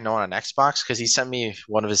this guy known on Xbox because he sent me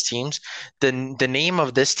one of his teams. The name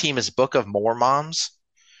of this team is Book of Mormons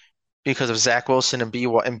because of Zach Wilson and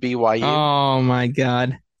BYU. Oh my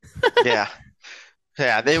God. Yeah,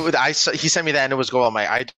 yeah. He sent me that and it was gold.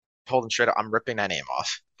 I told him straight up, I'm ripping that name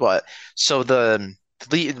off. But so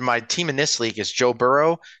my team in this league is Joe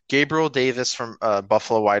Burrow, Gabriel Davis from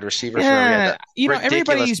Buffalo wide receiver. Remember he had Yeah, that ridiculous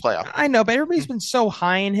everybody's, playoff. I know, but everybody's been so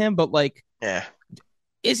high in him. But like, Yeah,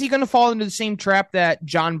 is he going to fall into the same trap that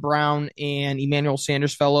John Brown and Emmanuel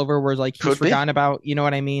Sanders fell over, where like he's could be. forgotten about? You know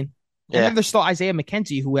what I mean? And then Yeah, there's still Isaiah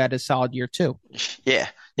McKenzie, who had a solid year too. yeah,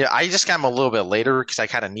 yeah. I just got him a little bit later because I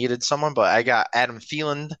kind of needed someone, but I got Adam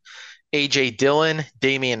Thielen, AJ Dillon,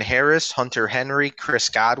 Damian Harris, Hunter Henry, Chris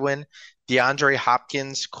Godwin, DeAndre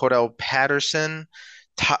Hopkins, Cordell Patterson,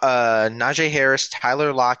 Najee Harris,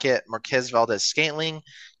 Tyler Lockett, Marquez Valdez-Scantling,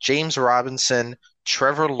 James Robinson,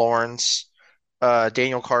 Trevor Lawrence,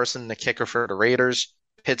 Daniel Carson, the kicker for the Raiders,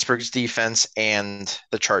 Pittsburgh's defense, and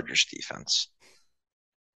the Chargers defense.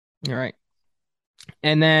 All right.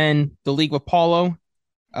 And then the league with Paulo,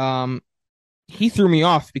 um, he threw me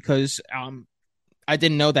off because I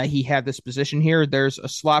didn't know that he had this position here. There's a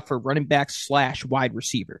slot for running back / wide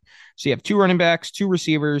receiver. So you have 2 running backs, 2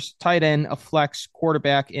 receivers, tight end, a flex,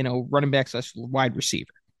 quarterback, and a running back / wide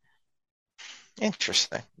receiver.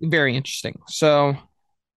 Interesting. Very interesting. So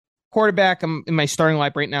quarterback in my starting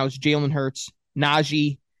lineup right now is Jalen Hurts,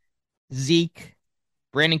 Najee, Zeke,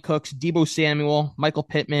 Brandon Cooks, Deebo Samuel, Michael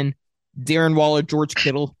Pittman, Darren Waller, George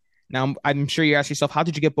Kittle. Now, I'm sure you ask yourself, how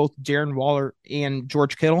did you get both Darren Waller and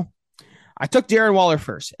George Kittle? I took Darren Waller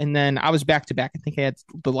first, and then I was back to back. I think I had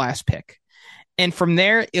the last pick. And from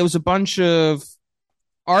there, it was a bunch of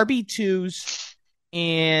RB2s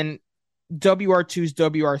and WR2s,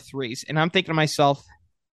 WR3s. And I'm thinking to myself,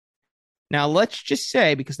 now let's just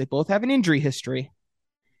say, because they both have an injury history,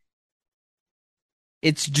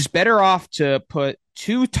 it's just better off to put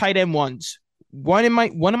 2 tight end ones, one in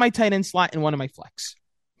my tight end slot and one in my flex.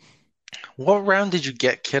 What round did you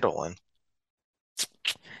get Kittle in?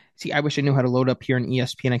 See, I wish I knew how to load up here in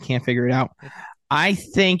ESPN. I can't figure it out. I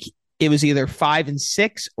think it was either 5 and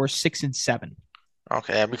 6 or 6 and 7.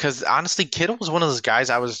 Okay, because honestly, Kittle was one of those guys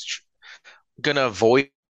I was gonna avoid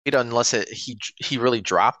unless he really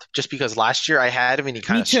dropped. Just because last year I had him and he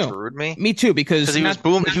kind Me of too. screwed me Me too, because because he was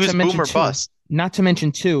boom or bust. not to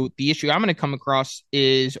mention too, the issue I'm going to come across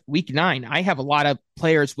is week 9. I have a lot of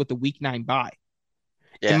players with the week 9 bye.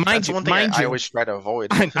 Yeah, And that's one thing I always try to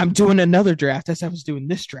avoid. I'm doing another draft as I was doing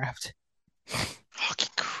this draft. Fucking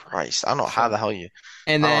Christ, I don't know how the hell you.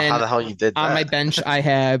 And I don't know then how the hell you did on my that. bench, I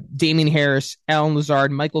have Damian Harris, Alan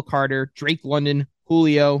Lazard, Michael Carter, Drake London,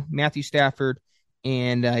 Julio, Matthew Stafford,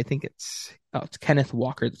 and I think it's Kenneth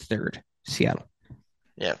Walker the third, Seattle.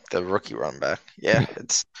 Yeah, the rookie run back. Yeah,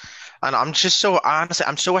 it's. And I'm just so honestly,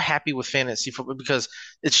 I'm so happy with fantasy football because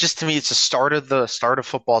it's just to me, it's the start of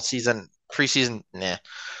football season. Preseason, nah.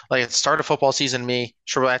 Like it's start of football season. Me,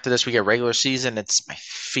 shortly after this, we get regular season. It's my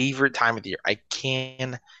favorite time of the year. I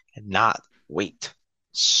cannot wait.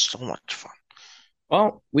 So much fun.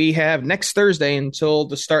 Well, we have next Thursday until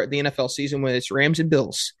the start of the NFL season when it's Rams and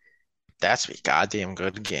Bills. That's a goddamn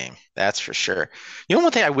good game. That's for sure. You know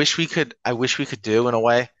one thing I wish we could do in a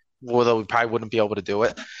way? although we probably wouldn't be able to do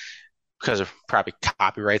it because of probably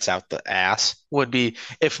copyrights out the ass, would be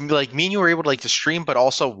if like me and you were able to like to stream, but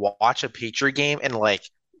also watch a Patriot game and like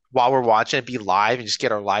while we're watching it be live and just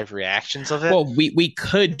get our live reactions of it. Well, we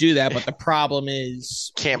could do that, but the problem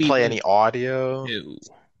is Can't we play would any audio. do.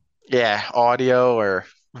 Yeah, audio or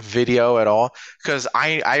video at all. Because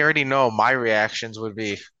I already know my reactions would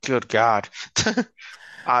be, good God.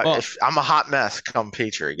 Well, If I'm a hot mess come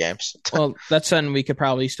Patriot games. well, that's something we could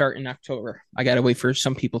probably start in October. I gotta wait for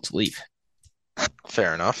some people to leave.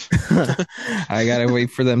 Fair enough. I gotta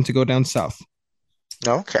wait for them to go down south.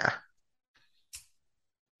 Okay.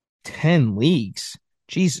 10 leagues.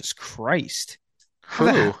 Jesus Christ.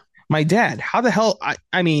 Who? My dad. How the hell?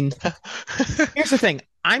 I mean, here's the thing.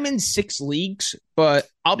 I'm in 6 leagues, but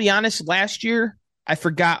I'll be honest, last year I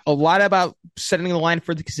forgot a lot about setting the line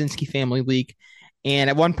for the Kaczynski family league.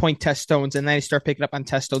 And at one point, Test Stones, and then I start picking up on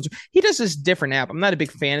Test Stones. He does this different app. I'm not a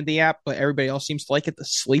big fan of the app, but everybody else seems to like it. The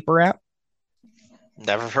Sleeper app.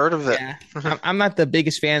 Never heard of it. Yeah, I'm not the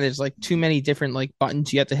biggest fan. There's like too many different like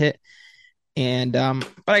buttons you have to hit. And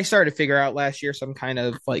but I started to figure out last year, so I'm kind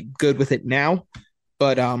of like good with it now.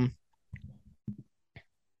 But 10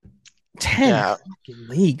 Yeah. fucking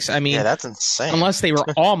leagues. I mean, Yeah, that's insane. unless they were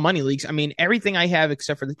all money leagues. I mean, everything I have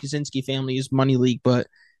except for the Kaczynski family is money league, but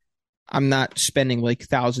I'm not spending like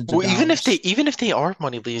thousands of Well, dollars. even if they are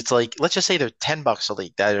money leagues, like let's just say they're $10 a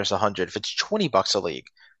league, that is 100. If it's $20 a league,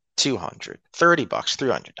 200, $30,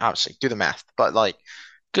 300. Obviously, do the math. But like,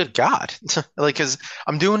 good God. Like, because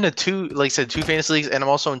I'm doing the two, like I said, two fantasy leagues, and I'm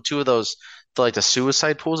also in two of those, like the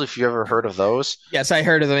suicide pools, if you ever heard of those. Yes, I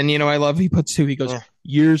heard of them, and you know I love. He puts two. He goes Yeah.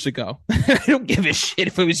 years ago. I don't give a shit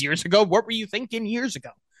if it was years ago. What were you thinking years ago?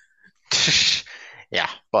 Yeah,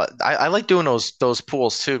 but I like doing those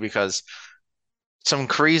pools too because some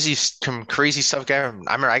crazy stuff. I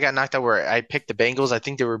remember I got knocked out where I picked the Bengals. I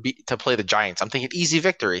think they were beat to play the Giants. I'm thinking easy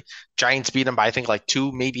victory. Giants beat them by I think like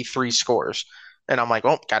two, maybe three scores, and I'm like,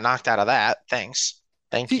 oh, got knocked out of that. Thanks,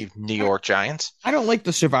 thank See, you, New York Giants. I don't like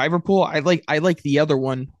the survivor pool. I like the other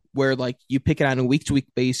one where like you pick it on a week to week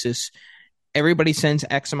basis. Everybody sends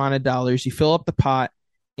X amount of dollars. You fill up the pot,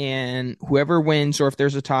 and whoever wins, or if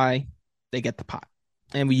there's a tie, they get the pot.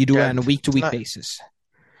 And you do it Yeah, on a week to week not basis.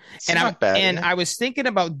 it's And not bad. Yeah. I was thinking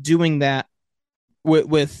about doing that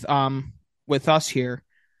with us here,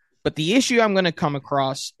 but the issue I'm going to come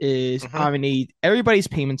across is Hmm. I'm going to need everybody's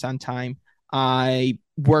payments on time. I'm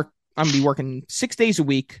going to be working 6 days a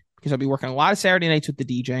week because I'll be working a lot of Saturday nights with the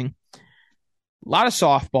DJing, a lot of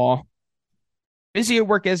softball, busy at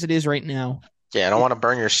work as it is right now. Yeah, I don't want to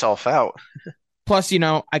burn yourself out. Plus,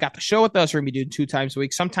 I got the show with us. We're going to be doing 2 times a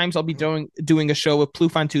week. Sometimes I'll be doing a show with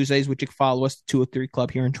Ploof on Tuesdays, which you can follow us, 203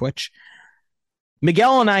 Club here on Twitch.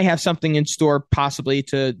 Miguel and I have something in store possibly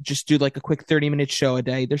to just do like a quick 30-minute show a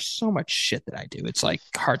day. There's so much shit that I do. It's like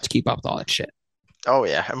hard to keep up with all that shit. Oh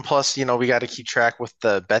yeah, and plus, we got to keep track with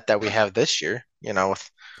the bet that we have this year.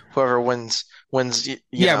 With whoever wins.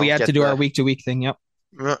 Yeah, we had to do our the week to week thing. Yep.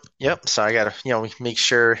 Yep. So I gotta, make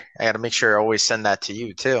sure I always send that to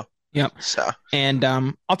you too. Yep. So And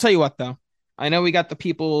I'll tell you what, though. I know we got the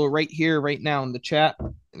people right here, right now in the chat.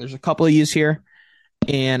 There's a couple of yous here.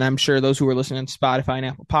 And I'm sure those who are listening on Spotify and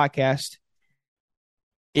Apple Podcast.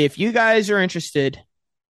 If you guys are interested,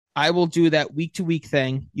 I will do that week to week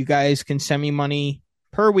thing. You guys can send me money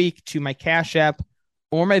per week to my Cash App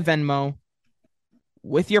or my Venmo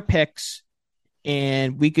with your picks.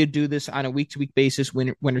 And we could do this on a week to week basis,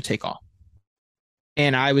 winner take all.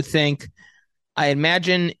 And I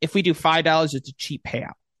imagine if we do $5, it's a cheap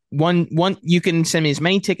payout. One, you can send me as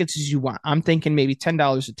many tickets as you want. I'm thinking maybe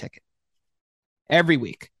 $10 a ticket every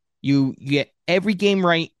week. You get every game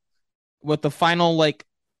right with the final like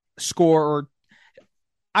score, or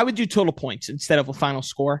I would do total points instead of a final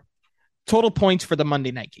score. Total points for the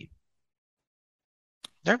Monday night game.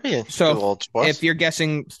 there'd be a So good little twist. if you're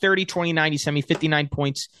guessing 30, 29, you send me 59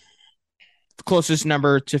 points. The closest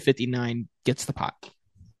number to 59 gets the pot.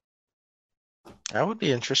 That would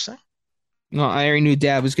be interesting. No, I already knew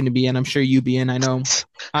Dad was going to be in. I'm sure you'd be in. I know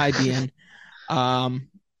I'd be in.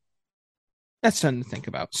 That's something to think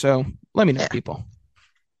about. So let me know, Yeah. people.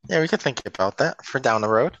 Yeah, we could think about that for down the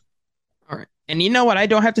road. All right. And you know what I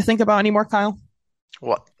don't have to think about anymore, Kyle?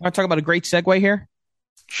 What? I want to talk about a great segue here.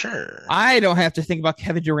 Sure. I don't have to think about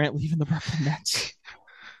Kevin Durant leaving the Brooklyn Nets.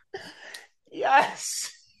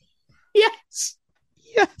 Yes. Yes.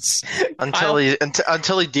 Yes. Until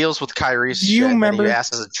he deals with Kyrie's Do you shit, and then remember- he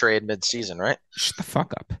asks us to trade mid-season, right? Shut the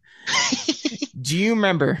fuck up. Do you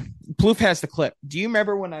remember? Plouffe has the clip. Do you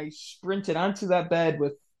remember when I sprinted onto that bed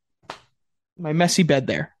with my messy bed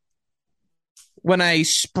there? when I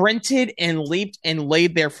sprinted and leaped and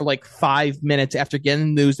laid there for like 5 minutes after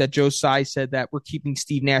getting the news that Joe Tsai said that we're keeping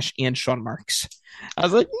Steve Nash and Sean Marks. I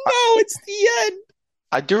was like, no, it's the end.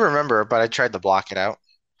 I do remember, but I tried to block it out.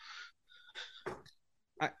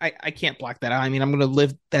 I can't block that out. I mean, I'm going to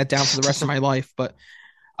live that down for the rest of my life. But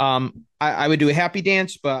I would do a happy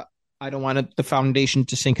dance, but I don't want the foundation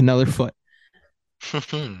to sink another foot.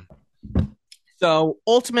 So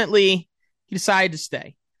ultimately, he decided to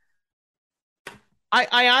stay.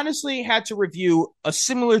 I honestly had to review a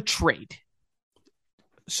similar trade.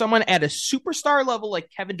 Someone at a superstar level like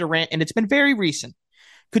Kevin Durant, and it's been very recent.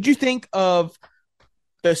 Could you think of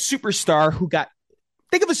the superstar who got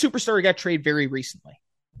traded very recently?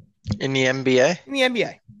 In the NBA? In the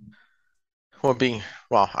NBA.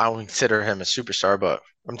 Well, I wouldn't consider him a superstar, but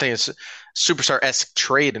I'm thinking it's a superstar-esque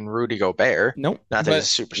trade in Rudy Gobert. Nope. Not that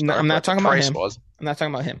he's a superstar. No, I'm not talking about him. I'm not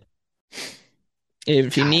talking about him.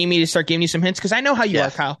 If you need me to start giving you some hints, because I know how you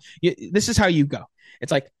are, Kyle. This is how you go.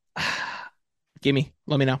 It's like, let me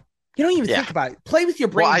know. You don't even think about it. Play with your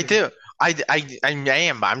brain. Well, I do. I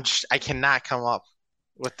am, but I cannot come up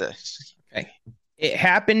with this. Okay. It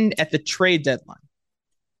happened at the trade deadline.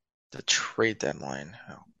 The trade deadline.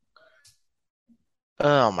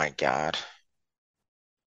 Oh my God.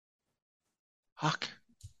 Fuck.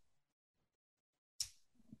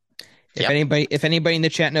 If anybody in the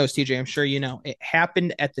chat knows, TJ, I'm sure you know. It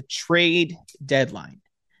happened at the trade deadline.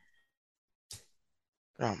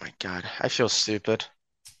 Oh my God. I feel stupid.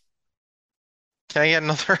 Can I get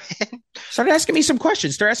another hint? Start asking me some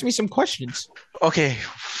questions. Okay,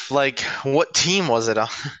 like what team was it on?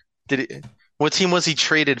 What team was he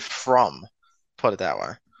traded from? Put it that way.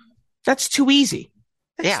 That's too easy.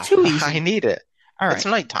 Too easy. I need it. All right. It's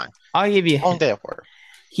nighttime. I'll give you a long day at work.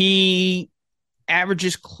 He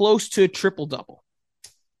averages close to a triple-double.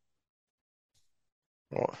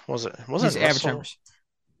 What was it? His average numbers.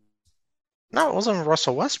 No, it wasn't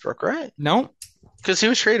Russell Westbrook, right? No. Because he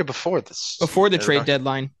was traded before this. Before the trade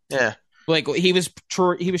deadline. Yeah. Like he was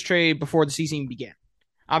traded before the season began.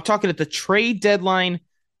 I'm talking at the trade deadline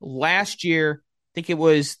last year. I think it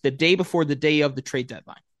was the day before the day of the trade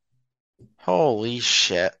deadline. Holy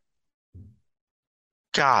shit.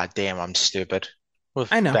 God damn, I'm stupid with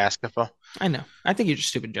basketball. I know. I think you're just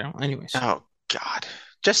stupid in general. Anyways. Oh, God.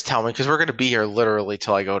 Just tell me, because we're going to be here literally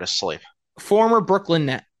till I go to sleep. Former Brooklyn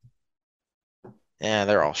Net. Yeah,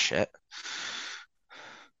 they're all shit.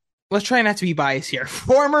 Let's try not to be biased here.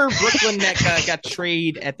 Former Brooklyn Net got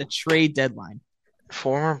traded at the trade deadline.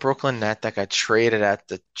 Former Brooklyn Net that got traded at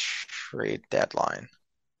the trade deadline.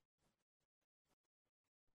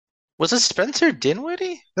 Was it Spencer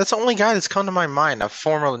Dinwiddie? That's the only guy that's come to my mind, a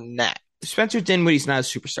former Net. Spencer Dinwiddie's not a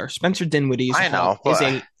superstar. Spencer Dinwiddie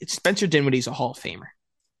Spencer Dinwiddie's a Hall of Famer.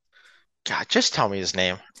 God, just tell me his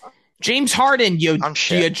name. James Harden, you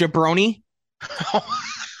jabroni.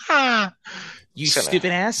 You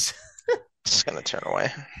stupid ass. Just gonna turn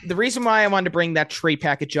away. The reason why I wanted to bring that trade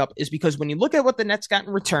package up is because when you look at what the Nets got in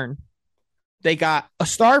return, they got a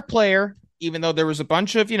star player, even though there was a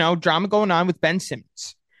bunch of, drama going on with Ben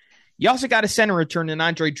Simmons. You also got a center return in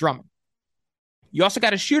Andre Drummond. You also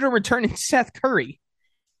got a shooter return in Seth Curry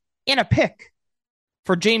and a pick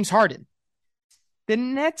for James Harden. The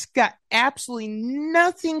Nets got absolutely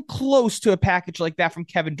nothing close to a package like that from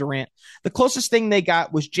Kevin Durant. The closest thing they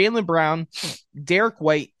got was Jaylen Brown, Derek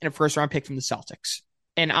White, and a first-round pick from the Celtics.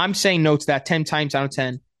 And I'm saying no to that 10 times out of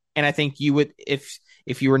 10. And I think you would, if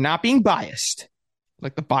you were not being biased,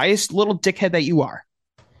 like the biased little dickhead that you are,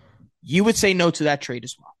 you would say no to that trade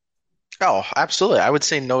as well. Oh, absolutely. I would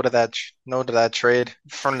say no to that trade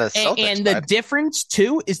from the Celtics. And the difference,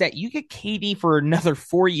 too, is that you get KD for another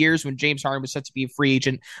 4 years when James Harden was set to be a free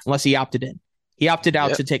agent unless he opted in. He opted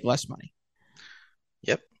out to take less money.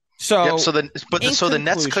 Yep. So the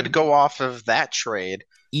Nets could go off of that trade.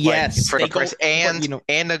 Yes. For the price and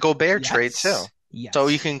the Gobert trade, too. Yes. So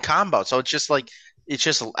you can combo. So it's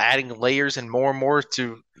just adding layers and more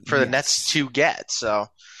for the Nets to get. So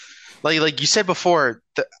like you said before,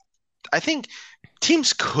 I think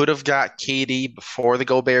teams could have got KD before the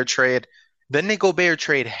Gobert trade. Then the Gobert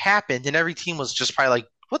trade happened, and every team was just probably like,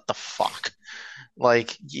 "What the fuck?"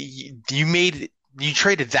 Like you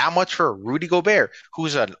traded that much for Rudy Gobert,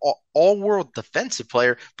 who's an all-world defensive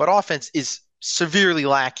player, but offense is severely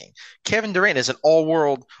lacking. Kevin Durant is an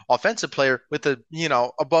all-world offensive player with a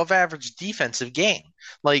above-average defensive game.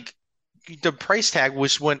 Like the price tag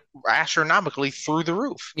went astronomically through the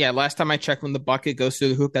roof. Yeah, last time I checked, when the bucket goes through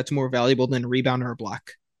the hoop, that's more valuable than a rebound or a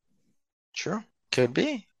block. Sure, could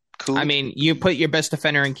be. Cool. I mean, you put your best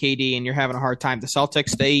defender in KD, and you're having a hard time. The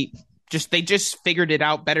Celtics, they just figured it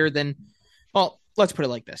out better than. Well, let's put it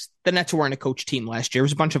like this. The Nets weren't a coach team last year. It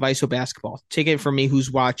was a bunch of ISO basketball. Take it from me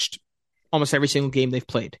who's watched almost every single game they've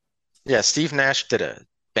played. Yeah, Steve Nash did a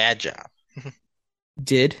bad job.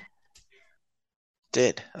 Did,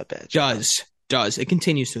 Did a bad job. does. It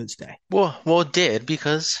continues to this day. Well, did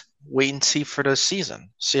because wait and see for the season.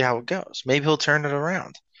 See how it goes. Maybe he'll turn it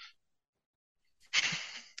around.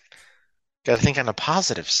 Got to think on the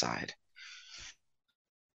positive side.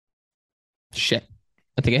 Shit.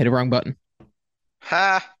 I think I hit a wrong button.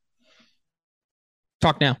 Ha!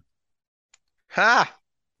 Talk now. Ha!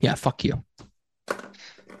 Yeah, fuck you.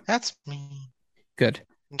 That's me. Good.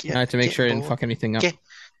 I had to make sure I didn't fuck anything up.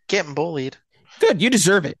 Getting bullied. Good. You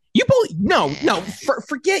deserve it. You bully. No.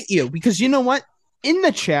 Forget you. Because you know what? In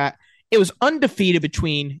the chat, it was undefeated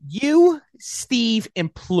between you, Steve,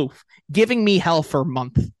 and Plouffe, giving me hell for a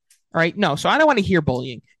month. All right? No. So I don't want to hear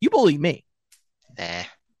bullying. You bully me. Nah.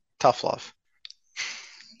 Tough love.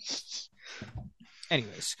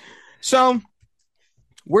 Anyways. So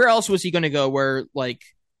where else was he going to go where, like,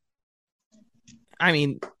 I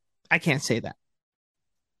mean, I can't say that.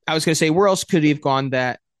 I was going to say, where else could he have gone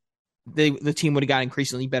that the team would have got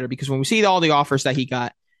increasingly better? Because when we see all the offers that he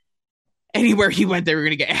got, anywhere he went, they were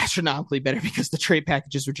going to get astronomically better because the trade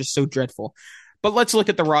packages were just so dreadful. But let's look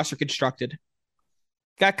at the roster constructed.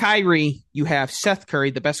 Got Kyrie. You have Seth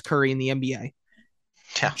Curry, the best Curry in the NBA.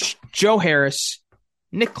 Yeah. Joe Harris,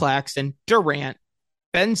 Nick Claxton, Durant,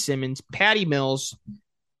 Ben Simmons, Patty Mills,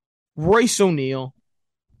 Royce O'Neal,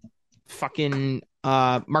 fucking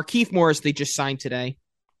Markieff Morris they just signed today.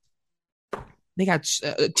 They got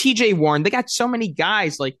TJ Warren. They got so many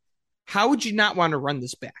guys. Like, how would you not want to run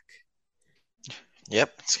this back?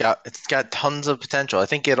 Yep, it's got tons of potential. I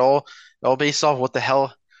think it all based off what the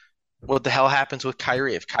hell happens with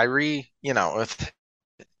Kyrie. If Kyrie, if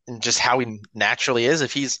and just how he naturally is,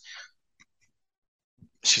 if he's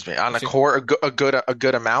on a court a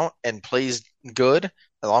good amount and plays good,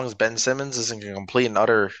 as long as Ben Simmons isn't a complete and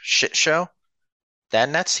utter shit show, that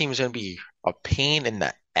Nets team is going to be a pain in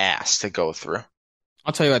the ass to go through.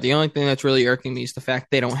 I'll tell you what, the only thing that's really irking me is the fact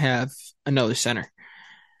they don't have another center.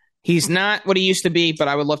 He's not what he used to be, but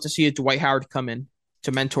I would love to see a Dwight Howard come in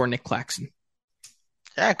to mentor Nick Claxton.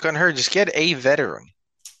 Yeah, it couldn't hurt. Just get a veteran.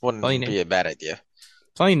 Wouldn't be a bad idea.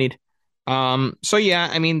 That's all you need. So yeah,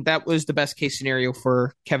 I mean, that was the best case scenario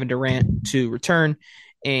for Kevin Durant to return.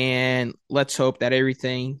 And let's hope that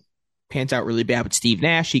everything pans out really bad with Steve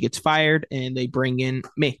Nash. He gets fired and they bring in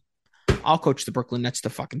me. I'll coach the Brooklyn Nets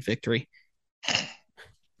to fucking victory.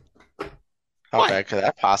 How bad could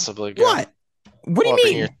that possibly go? What do you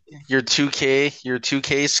mean? Your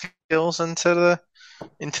 2K skills into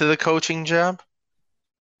the coaching job?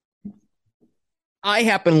 I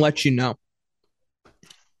happen to let you know.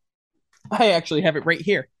 I actually have it right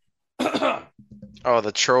here. Oh,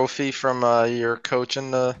 the trophy from your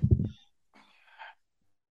coaching the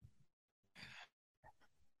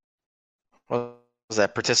what was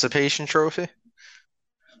that participation trophy?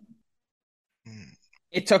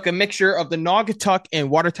 It took a mixture of the Naugatuck and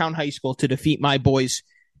Watertown High School to defeat my boys,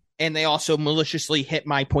 and they also maliciously hit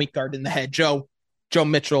my point guard in the head, Joe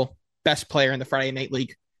Mitchell, best player in the Friday Night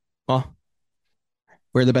League. Well,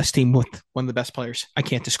 we're the best team with one of the best players. I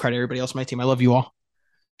can't discredit everybody else on my team. I love you all.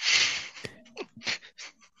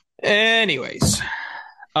 Anyways,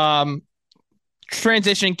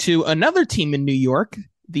 transitioning to another team in New York,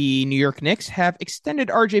 the New York Knicks have extended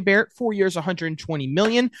RJ Barrett 4 years, $120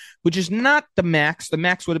 million, which is not the max. The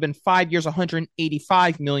max would have been 5 years,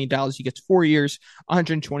 $185 million. He gets 4 years,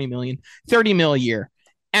 $120 million, $30 million a year.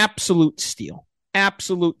 Absolute steal.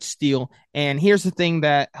 Absolute steal. And here's the thing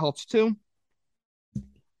that helps too.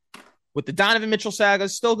 With the Donovan Mitchell saga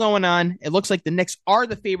still going on, it looks like the Knicks are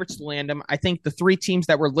the favorites to land him. I think the three teams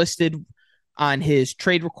that were listed on his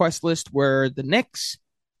trade request list were the Knicks,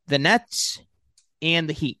 the Nets, and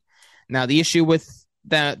the Heat. Now, the issue with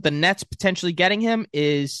the Nets potentially getting him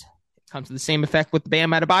is it comes to the same effect with the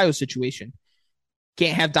Bam Adebayo situation.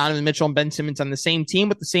 Can't have Donovan Mitchell and Ben Simmons on the same team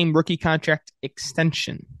with the same rookie contract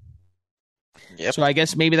extension. Yep. So I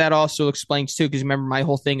guess maybe that also explains too, because remember my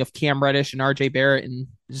whole thing of Cam Reddish and RJ Barrett and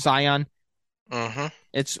Zion. Mm-hmm.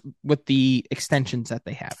 It's with the extensions that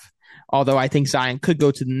they have. Although I think Zion could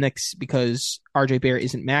go to the Knicks because RJ Barrett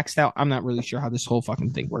isn't maxed out. I'm not really sure how this whole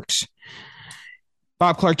fucking thing works.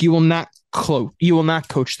 Bob Clark, you will not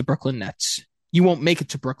coach the Brooklyn Nets. You won't make it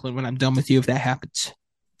to Brooklyn when I'm done with you if that happens.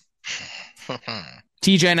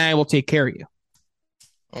 TJ and I will take care of you.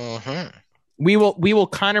 Mm-hmm. We will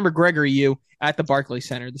Conor McGregor you at the Barclays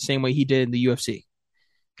Center the same way he did in the UFC.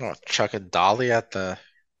 Oh, chuck a dolly at the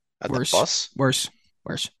bus? Worse.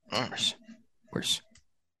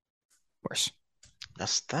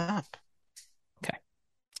 Just Stop. Okay.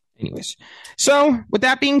 Anyways, so with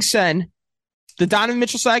that being said, the Donovan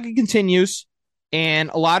Mitchell saga continues, and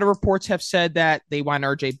a lot of reports have said that they want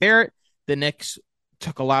RJ Barrett. The Knicks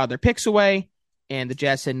took a lot of their picks away, and the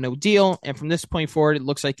Jazz said no deal. And from this point forward, it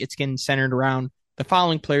looks like it's getting centered around the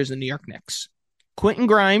following players in the New York Knicks: Quentin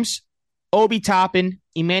Grimes, Obi Toppin,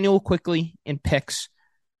 Emmanuel Quickley, and picks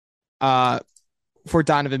for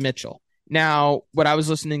Donovan Mitchell. Now, what I was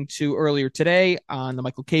listening to earlier today on the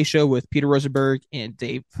Michael K. Show with Peter Rosenberg and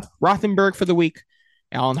Dave Rothenberg for the week,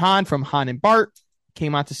 Alan Hahn from Hahn and Bart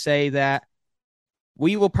came out to say that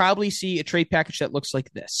we will probably see a trade package that looks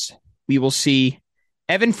like this. We will see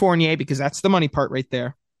Evan Fournier, because that's the money part right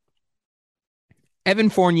there. Evan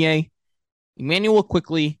Fournier, Emmanuel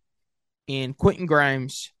Quickley, and Quentin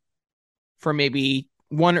Grimes for maybe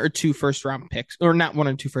 1 or 2 first-round picks. Or not 1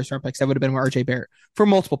 or 2 first-round picks. That would have been RJ Barrett. For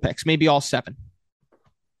multiple picks, maybe all 7.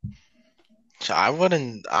 I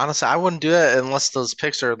wouldn't do that unless those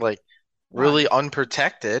picks are like really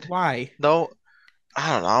unprotected. Why? Though, I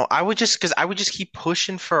don't know. I would just keep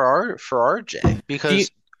pushing for RJ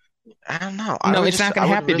because I don't know. No, it's not going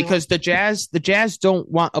to happen because the Jazz don't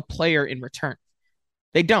want a player in return.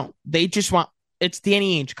 They don't. They just want it's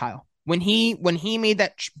Danny Ainge, Kyle. When he made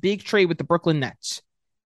that big trade with the Brooklyn Nets,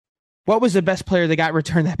 what was the best player they got in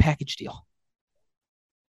return that package deal?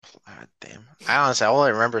 God damn. Honestly, all I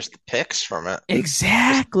remember is the picks from it.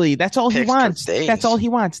 Exactly. That's all he wants. That's all he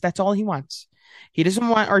wants. That's all he wants. He doesn't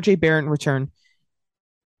want RJ Barrett in return.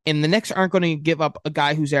 And the Knicks aren't going to give up a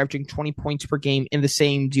guy who's averaging 20 points per game in the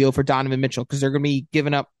same deal for Donovan Mitchell because they're going to be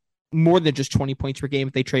giving up more than just 20 points per game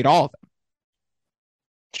if they trade all of them.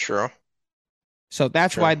 True. So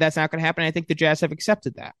that's why that's not going to happen. I think the Jazz have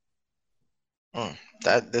accepted that.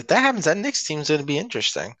 If that happens, that Knicks team's going to be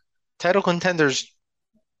interesting. Title contenders,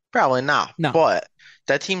 probably not. No. But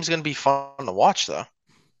that team's going to be fun to watch, though.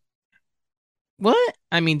 What?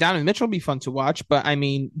 I mean, Donovan Mitchell will be fun to watch, but I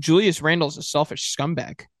mean, Julius Randle's a selfish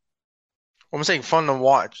scumbag. Well, I'm saying fun to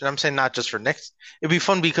watch, and I'm saying not just for Knicks. It'd be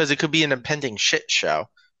fun because it could be an impending shit show.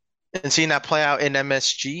 And seeing that play out in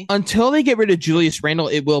MSG. Until they get rid of Julius Randle,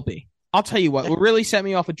 it will be. I'll tell you what really set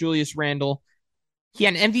me off with Julius Randle. He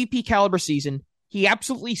had an MVP caliber season. He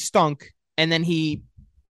absolutely stunk. And then he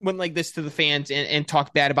went like this to the fans and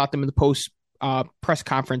talked bad about them in the post press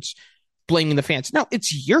conference, blaming the fans. No,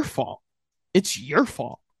 it's your fault. It's your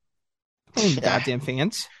fault. Blame the goddamn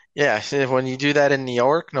fans. Yeah, when you do that in New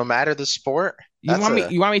York, no matter the sport, you want me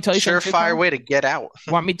to tell you something? Surefire way to get out.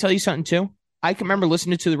 You want me to tell you something too? I can remember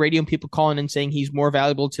listening to the radio and people calling and saying he's more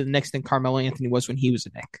valuable to the Knicks than Carmelo Anthony was when he was a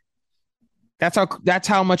Knick. That's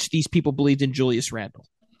how much these people believed in Julius Randle.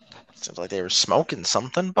 Seems like they were smoking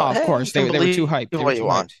something. But of course, they were too hyped. What you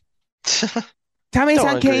want? Tell me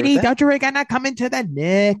something, Katie. Don't you regret not coming to the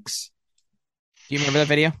Knicks? Do you remember that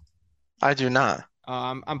video? I do not.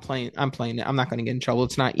 I'm playing it. I'm not going to get in trouble.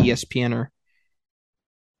 It's not ESPN or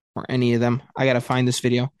any of them. I got to find this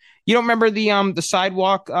video. You don't remember the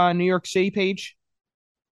Sidewalk New York City page?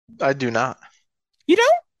 I do not. You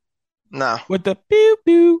don't? No. With the pew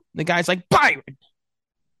pew, the guy's like Byron.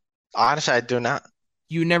 Honestly, I do not.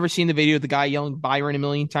 You never seen the video of the guy yelling Byron a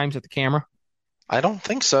million times at the camera? I don't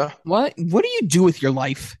think so. What do you do with your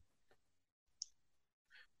life?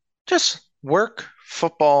 Just work,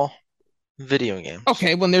 football, video games.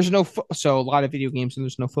 Okay, when there's no so a lot of video games and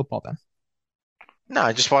there's no football then. No,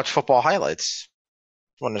 I just watch football highlights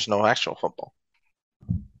when there's no actual football.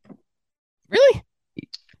 Really?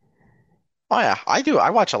 Oh yeah, I do. I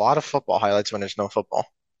watch a lot of football highlights when there's no football.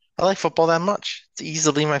 I like football that much. It's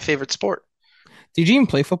easily my favorite sport. Did you even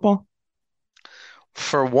play football?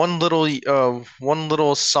 For one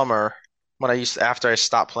little summer when after I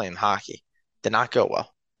stopped playing hockey, did not go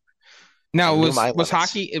well. Now was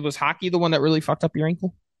hockey the one that really fucked up your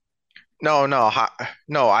ankle? No.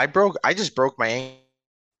 I just broke my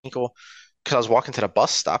ankle because I was walking to the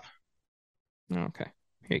bus stop. Oh, okay,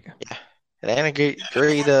 here you go. Yeah, it ain't a great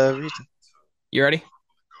reason. You ready?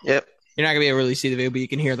 Yep. You're not gonna be able to really see the video, but you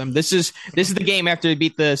can hear them. This is the game after they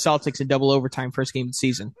beat the Celtics in double overtime, first game of the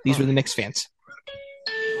season. These were the Knicks fans.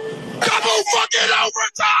 Double fucking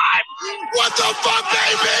overtime! What the fuck,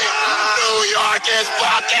 baby? New York is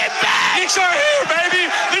fucking back! Knicks are here, baby!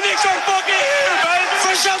 The Knicks are fucking here, baby!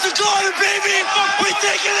 Fresh out the garden, baby! We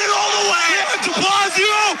taking it all the way! We had De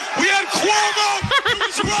Blasio, we had Cuomo, it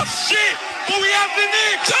was rough shit, but we have the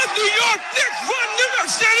Knicks! That's New York! Knicks run New York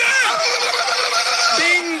City!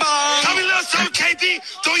 Bing bong! Tell me a little something, KD.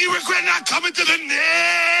 Don't you regret not coming to the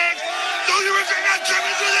Knicks? Don't you regret not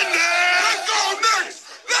coming to the Knicks? Let's go, Knicks!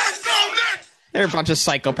 Let's go, Knicks! They're a bunch of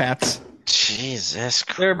psychopaths. Jesus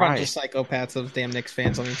Christ. They're a bunch of psychopaths, those damn Knicks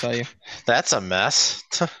fans, let me tell you. That's a mess.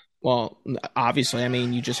 Well, obviously, I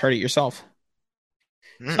mean, you just heard it yourself.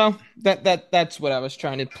 Mm. So that's what I was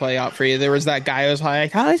trying to play out for you. There was that guy who was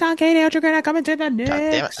like, "How is Katie Altrigana coming to the God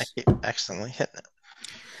damn it! I Knicks?" keep accidentally hitting it.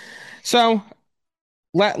 So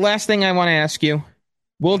last thing I want to ask you: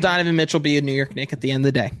 will Mhm. Donovan Mitchell be a New York Knick at the end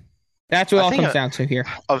of the day? That's what it I all think comes down to here.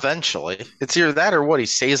 eventually it's either that or what he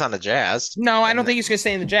stays on the Jazz. No, I don't And think he's going to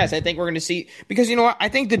stay in the Jazz. I think we're going to see because you know what? I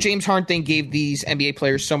think the James Harden thing gave these NBA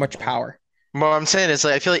players so much power. what I'm saying is,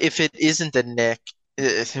 like, I feel like if it isn't the Nick,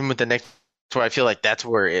 him with the Knicks, where I feel like that's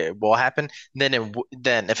where it will happen. Then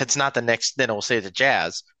if it's not the Knicks, then it will say the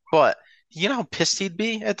Jazz. But you know how pissed he'd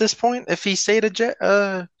be at this point if he stayed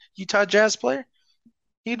a Utah Jazz player.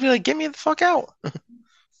 He'd be like, "Get me the fuck out."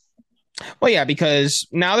 Well, yeah, because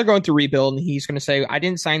now they're going through rebuild, and he's going to say, "I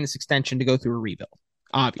didn't sign this extension to go through a rebuild."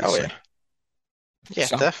 Oh yeah, Obviously. yeah,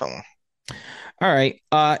 So, definitely. all right.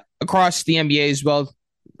 Across the NBA as well,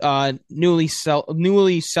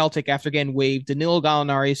 newly Celtic after getting waived, Danilo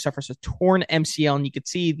Gallinari suffers a torn MCL, and you could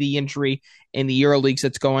see the injury in the EuroLeagues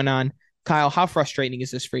that's going on. Kyle, how frustrating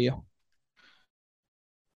is this for you?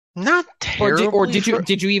 Not Or terribly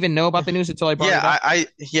did you even know about the news until I brought Yeah, it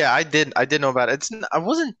up? I did know about it. I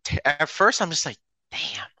wasn't at first. I'm just like,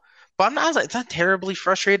 damn, but I was like, it's not terribly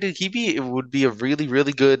frustrated. It would be a really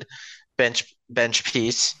really good bench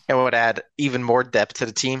piece and would add even more depth to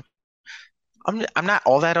the team. I'm not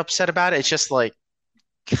all that upset about it. It's just like,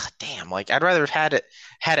 god damn, like I'd rather have had it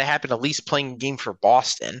happen at least playing a game for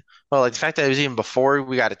Boston. Well, like the fact that it was even before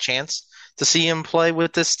we got a chance to see him play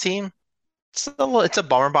with this team, it's a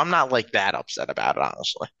bummer. But I'm not like that upset about it.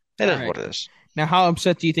 Honestly, it All is right. what it is. Now, how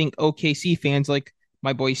upset do you think OKC fans like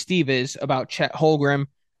my boy Steve is about Chet Holmgren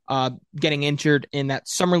getting injured in that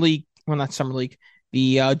summer league? Well, not summer league,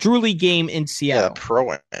 the Drew League game in Yeah, Seattle.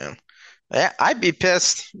 pro am. Yeah, I'd be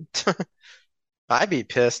pissed. I'd be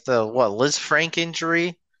pissed. What Liz Frank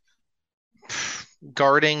injury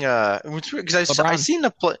guarding because I LeBron. seen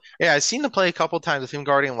the play. Yeah, I seen the play a couple times with him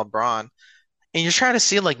guarding LeBron, and you're trying to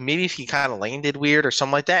see like maybe if he kind of landed weird or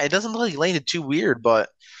something like that. It doesn't look like he landed too weird, but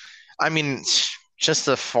I mean, it's just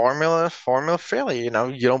a formula failure. You know,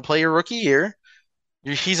 you don't play your rookie year.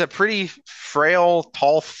 He's a pretty frail,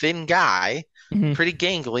 tall, thin guy, Mhm. pretty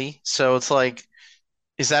gangly. So it's like,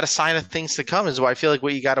 is that a sign of things to come? Is what I feel like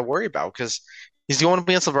what you got to worry about because he's going up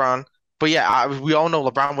against LeBron. But yeah, we all know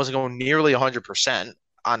LeBron wasn't going nearly 100%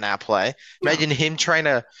 on that play. No. Imagine him trying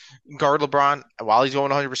to guard LeBron while he's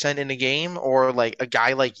going 100% in a game, or like a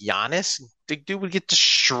guy like Giannis, the dude would get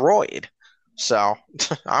destroyed. So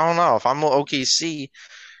I don't know if I'm OKC,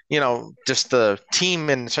 just the team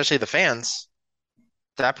and especially the fans,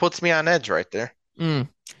 that puts me on edge right there. Mm.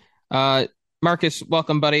 Uh, Marcus,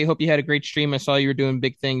 welcome, buddy. Hope you had a great stream. I saw you were doing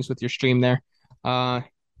big things with your stream there. Uh,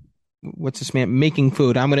 what's this man making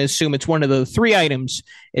food? I'm going to assume it's one of the three items.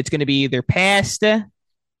 It's going to be either pasta,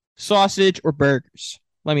 sausage, or burgers.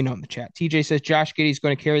 Let me know in the chat. TJ says Josh Giddey's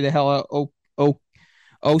going to carry the hell out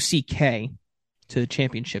OCK to the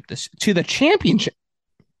championship. To the championship.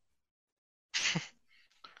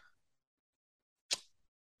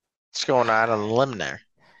 What's going on the limb there?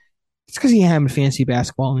 It's because he having fantasy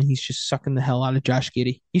basketball and he's just sucking the hell out of Josh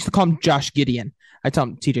Giddey. He used to call him Josh Gideon. I tell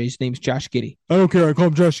him TJ's name's Josh Giddey. I don't care. I call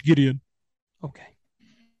him Josh Gideon. Okay.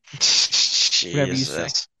 Whatever you say.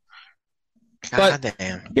 Jesus. But God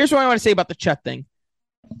damn. here's what I want to say about the Chet thing.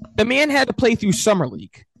 The man had to play through summer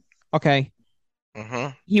league. Okay.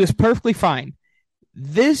 Mm-hmm. He was perfectly fine.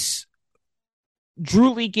 This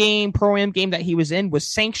Drew League game, Pro Am game that he was in was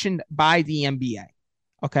sanctioned by the NBA.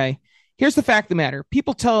 Okay. Here's the fact of the matter.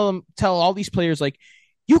 People tell all these players, like,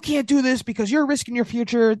 you can't do this because you're risking your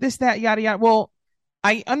future, this, that, yada, yada. Well,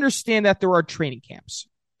 I understand that there are training camps.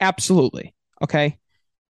 Absolutely. Okay.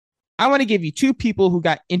 I want to give you two people who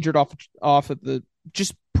got injured off of the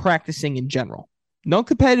just practicing in general. No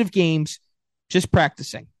competitive games, just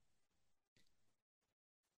practicing.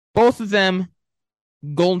 Both of them,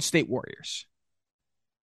 Golden State Warriors.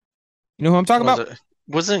 You know who I'm talking about?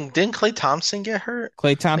 Didn't Klay Thompson get hurt?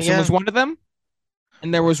 Klay Thompson was one of them,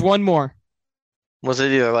 and there was one more. Was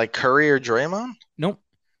it either like Curry or Draymond? Nope.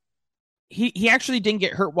 He actually didn't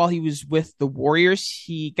get hurt while he was with the Warriors.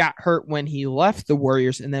 He got hurt when he left the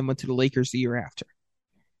Warriors and then went to the Lakers the year after.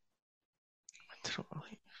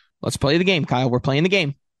 Let's play the game, Kyle. We're playing the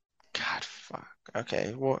game. God, fuck.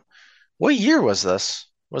 Okay. What year was this?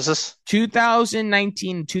 Was this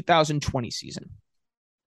 2019-2020 season?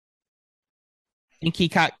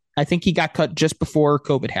 I think he got cut just before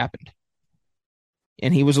COVID happened.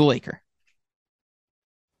 And he was a Laker.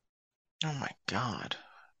 Oh my God.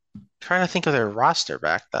 I'm trying to think of their roster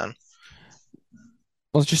back then.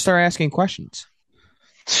 Let's just start asking questions.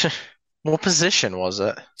 What position was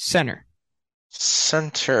it? Center.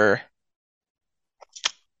 Center.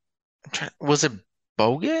 Was it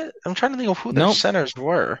Bogut? I'm trying to think of who their Nope. centers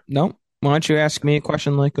were. Nope. Why don't you ask me a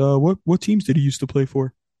question like, what teams did he used to play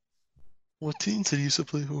for? What teams did he used to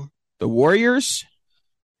play for? The Warriors,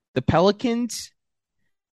 the Pelicans,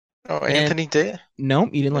 Oh, and Anthony did? nope,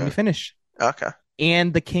 you didn't let me finish. Okay.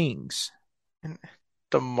 And the Kings.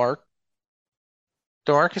 DeMarcus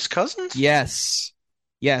Cousins? Yes.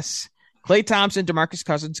 Yes. Klay Thompson, DeMarcus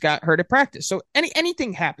Cousins got hurt at practice. So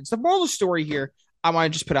anything happens. The moral of the story here, I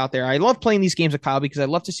want to just put out there. I love playing these games with Kyle because I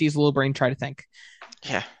love to see his little brain try to think.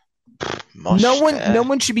 Yeah. No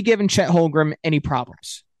one should be giving Chet Holmgren any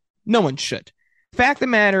problems. No one should. Fact of the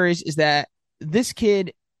matter is that this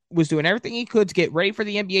kid was doing everything he could to get ready for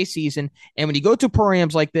the NBA season. And when you go to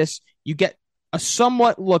programs like this, you get a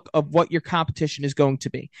somewhat look of what your competition is going to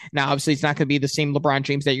be. Now, obviously, it's not going to be the same LeBron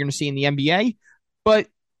James that you're going to see in the NBA, but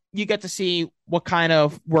you get to see what kind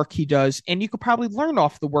of work he does, and you could probably learn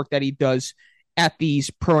off the work that he does at these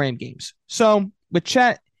pro-am games. So with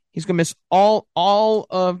Chet, he's going to miss all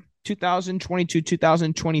of 2022,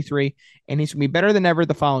 2023, and he's going to be better than ever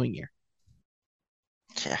the following year.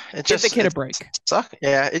 Yeah, Give the kid a break.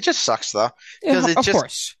 Yeah, it just sucks though. Yeah, of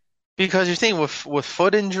course. Because you're thinking with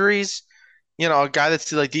foot injuries, a guy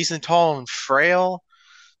that's like decent tall and frail,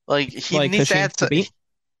 like he Like needs to Hashim add some, Thabit.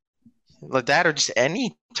 like that, or just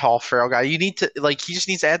any tall frail guy. You need to he just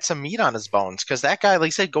needs to add some meat on his bones because that guy, like I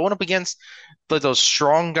said, going up against those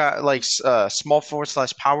strong guy small forward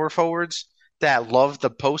 / power forwards that love the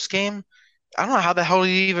post game. I don't know how the hell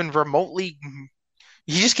you even remotely.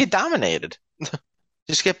 You just get dominated.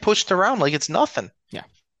 Just get pushed around like it's nothing. Yeah.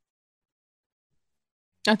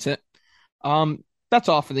 That's it. That's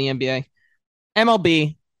all for the NBA.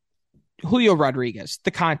 MLB, Julio Rodriguez,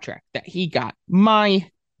 the contract that he got. My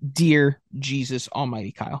dear Jesus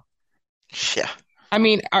Almighty, Kyle. Yeah. I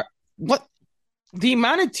mean, what the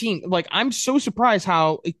amount of team, like, I'm so surprised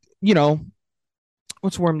how,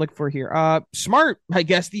 what's the word I'm looking for here? Smart, I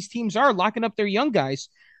guess, these teams are locking up their young guys.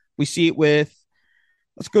 We see it with,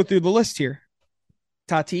 let's go through the list here.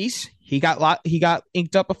 Tatis, he got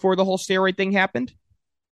inked up before the whole steroid thing happened.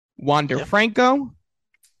 Wander Franco,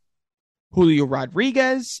 Julio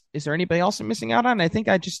Rodriguez. Is there anybody else I'm missing out on? I think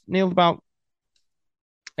I just nailed about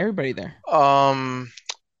everybody there.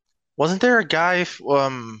 Wasn't there a guy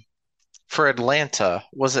for Atlanta?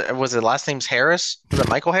 Was it last name's Harris? Was it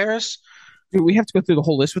Michael Harris? Dude, we have to go through the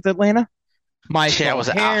whole list with Atlanta. Michael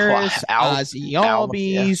Harris, Ozzie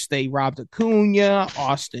Albies. They robbed Acuna,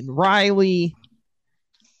 Austin Riley.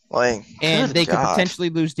 And they could potentially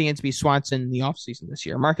lose Dansby Swanson in the offseason this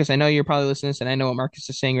year. Marcus, I know you're probably listening to this, and I know what Marcus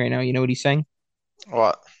is saying right now. You know what he's saying?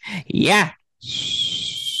 What? Yeah.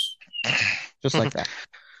 Just like that.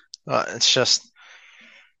 It's just,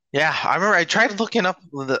 yeah. I remember I tried looking up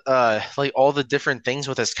all the different things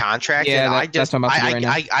with his contract, and that's what I'm about to do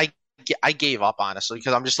right now. I gave up honestly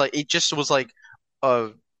because I'm just like it just was like a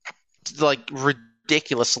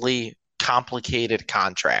ridiculously complicated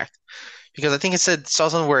contract. Because I think it said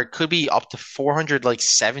something where it could be up to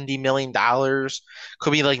 $470 million.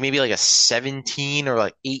 Could be maybe a 17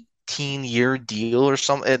 or 18-year deal or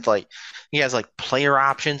something. It's he has player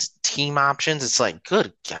options, team options. It's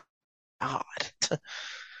good God.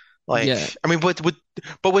 Yeah. I mean, but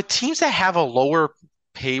with teams that have a lower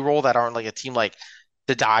payroll that aren't a team like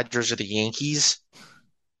the Dodgers or the Yankees,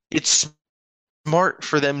 it's smart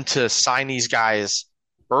for them to sign these guys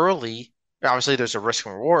early. Obviously, there's a risk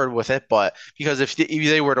and reward with it, but because if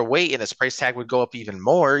they were to wait and its price tag would go up even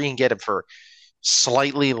more, you can get it for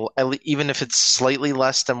slightly, even if it's slightly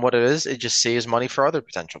less than what it is, it just saves money for other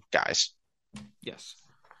potential guys. Yes.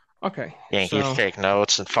 Okay. Yankees take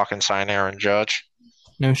notes and fucking sign Aaron Judge.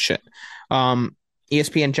 No shit.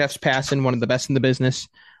 ESPN Jeff's passing, one of the best in the business.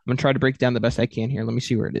 I'm going to try to break down the best I can here. Let me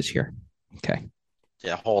see where it is here. Okay.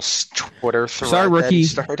 Yeah, whole Twitter thread that he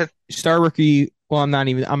started. Star rookie. Well, I'm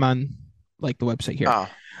on the website here. Oh.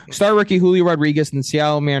 Star rookie Julio Rodriguez and the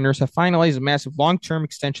Seattle Mariners have finalized a massive long-term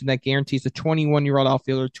extension that guarantees the 21-year-old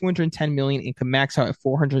outfielder $210 million and can max out at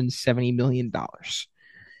 $470 million.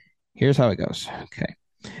 Here's how it goes. Okay.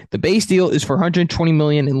 The base deal is for $120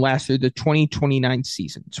 million and lasts through the 2029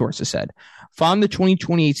 season, sources said. Following the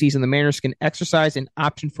 2028 season, the Mariners can exercise an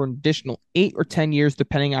option for an additional 8 or 10 years,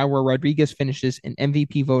 depending on where Rodriguez finishes in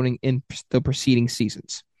MVP voting in the preceding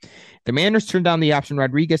seasons. The Mariners turned down the option.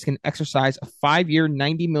 Rodriguez can exercise a 5-year,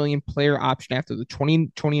 $90 million player option after the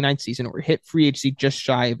 2029 season or hit free agency just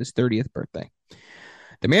shy of his 30th birthday.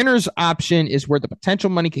 The Mariners option is where the potential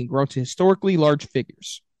money can grow to historically large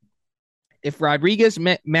figures. If Rodriguez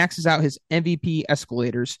maxes out his MVP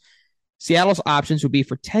escalators, Seattle's options would be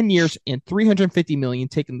for 10 years and $350 million,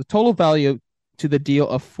 taking the total value to the deal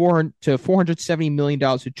of $470 million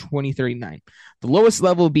to 2039. The lowest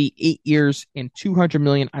level would be 8 years and $200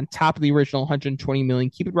 million on top of the original $120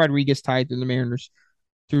 million, keeping Rodriguez tied to the Mariners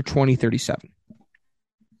through 2037.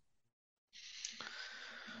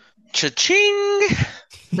 Cha-ching!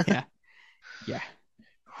 Yeah. Yeah.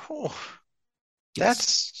 Whew.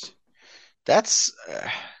 Yes. That's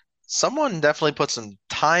someone definitely put some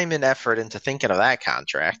time and effort into thinking of that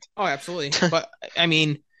contract. Oh, absolutely. But I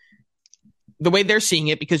mean, the way they're seeing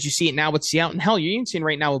it, because you see it now with Seattle, and hell, you're even seeing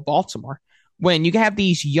right now with Baltimore, when you have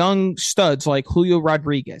these young studs like Julio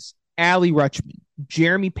Rodriguez, Ali Rutschman,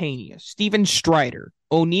 Jeremy Pena, Steven Strider,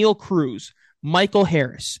 O'Neal Cruz, Michael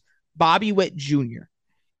Harris, Bobby Witt Jr.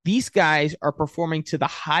 These guys are performing to the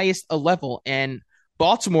highest level, and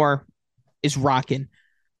Baltimore is rocking.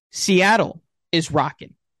 Seattle is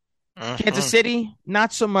rocking. Kansas City,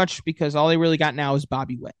 not so much, because all they really got now is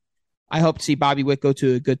Bobby Witt. I hope to see Bobby Witt go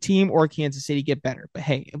to a good team or Kansas City get better. But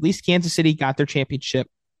hey, at least Kansas City got their championship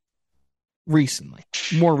recently,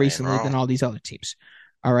 more recently than all these other teams.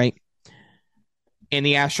 All right. And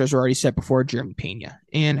the Astros were already set before Jeremy Pena,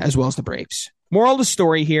 and as well as the Braves. Moral of the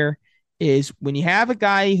story here is when you have a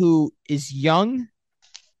guy who is young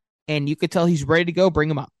and you could tell he's ready to go, bring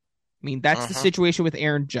him up. I mean, that's the situation with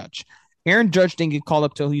Aaron Judge. Aaron Judge didn't get called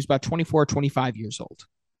up till he was about 24 or 25 years old.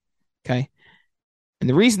 Okay. And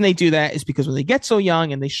the reason they do that is because when they get so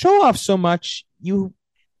young and they show off so much, you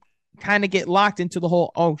kind of get locked into the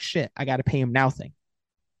whole, oh shit, I got to pay him now thing.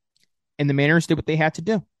 And the Mariners did what they had to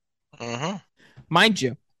do. Mind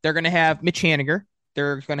you, they're going to have Mitch Haniger.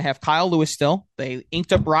 They're going to have Kyle Lewis still. They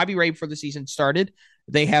inked up Robbie Ray before the season started.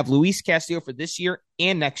 They have Luis Castillo for this year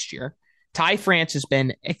and next year. Ty France has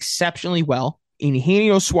been exceptionally well.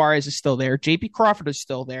 Eugenio Suarez is still there. J.P. Crawford is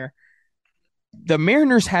still there. The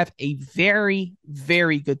Mariners have a very,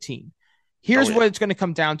 very good team. Here's what it's going to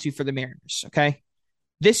come down to for the Mariners, okay?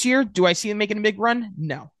 This year, do I see them making a big run?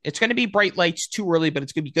 No. It's going to be bright lights too early, but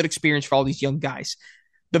it's going to be good experience for all these young guys.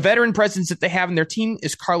 The veteran presence that they have in their team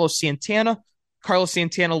is Carlos Santana. Carlos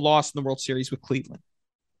Santana lost in the World Series with Cleveland.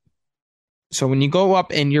 So when you go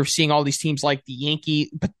up and you're seeing all these teams like the Yankees,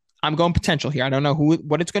 but I'm going potential here. I don't know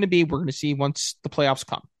what it's going to be. We're going to see once the playoffs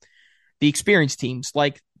come. The experienced teams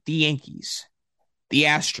like the Yankees, the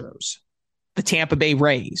Astros, the Tampa Bay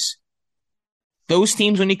Rays. Those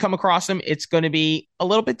teams, when you come across them, it's going to be a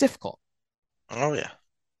little bit difficult. Oh, yeah.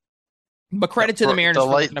 But credit to the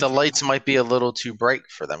Mariners. The lights might be a little too bright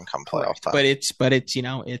for them come playoff time. But it's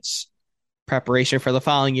preparation for the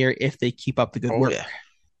following year if they keep up the good work. Yeah.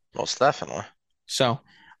 Most definitely. So,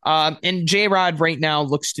 and J-Rod right now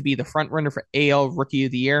looks to be the front runner for AL Rookie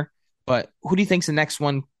of the Year. But who do you think's the next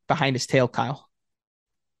one behind his tail, Kyle?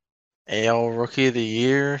 AL Rookie of the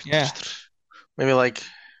Year? Yeah. Maybe like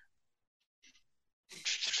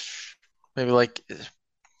Adley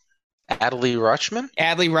Rutschman?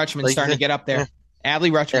 Adley Rutschman's starting to get up there.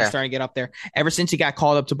 Adley Rutschman's starting to get up there. Ever since he got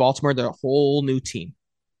called up to Baltimore, they're a whole new team.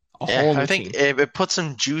 I think it puts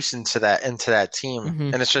some juice into that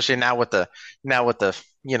team, and especially now with the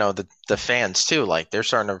the fans too. Like they're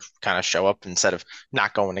starting to kind of show up instead of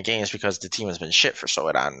not going to games because the team has been shit for so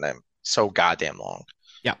goddamn long.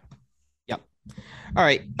 Yep. All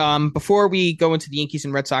right. Before we go into the Yankees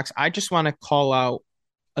and Red Sox, I just want to call out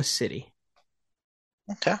a city.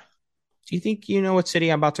 Okay. Do you think you know what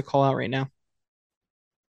city I'm about to call out right now?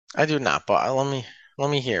 I do not, but let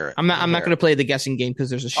me hear it. I'm not going to play the guessing game because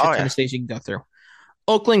there's a shit ton of states you can go through.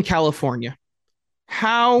 Oakland, California.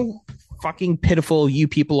 How fucking pitiful you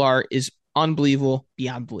people are is unbelievable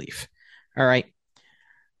beyond belief. All right.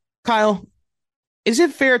 Kyle, is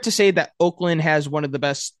it fair to say that Oakland has one of the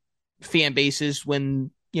best fan bases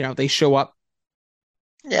when, they show up?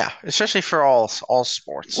 Yeah, especially for all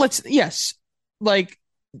sports. Yes. Like,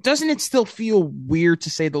 doesn't it still feel weird to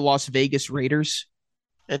say the Las Vegas Raiders?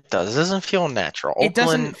 It does. It doesn't feel natural.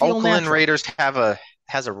 Oakland Raiders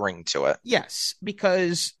has a ring to it. Yes,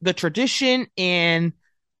 because the tradition and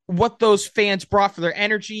what those fans brought for their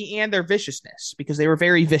energy and their viciousness, because they were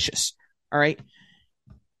very vicious. All right.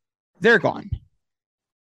 They're gone.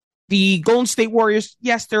 The Golden State Warriors,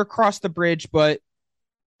 yes, they're across the bridge, but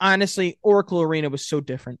honestly, Oracle Arena was so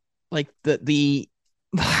different. Like the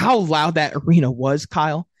how loud that arena was,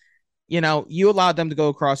 Kyle. You allowed them to go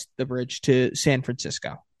across the bridge to San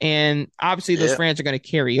Francisco. And obviously those fans are going to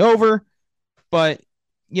carry over, but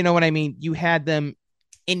you know what I mean? You had them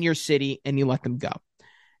in your city and you let them go.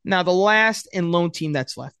 Now, the last and lone team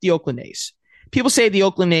that's left, the Oakland A's. People say the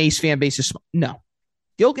Oakland A's fan base is small. No,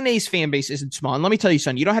 the Oakland A's fan base isn't small. And let me tell you,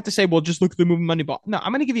 son, you don't have to say, well, just look at the moving money ball. No,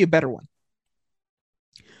 I'm going to give you a better one.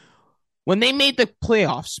 When they made the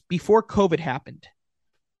playoffs before COVID happened,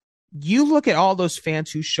 you look at all those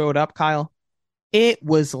fans who showed up, Kyle. It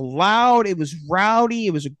was loud. It was rowdy.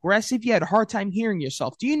 It was aggressive. You had a hard time hearing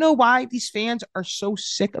yourself. Do you know why these fans are so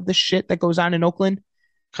sick of the shit that goes on in Oakland?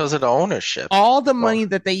 Because of the ownership. All the Well, money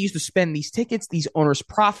that they use to spend these tickets, these owners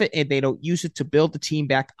profit, and they don't use it to build the team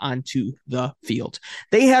back onto the field.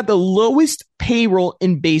 They have the lowest payroll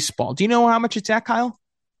in baseball. Do you know how much it's at, Kyle?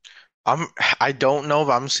 I don't know,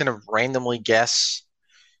 but I'm just gonna randomly guess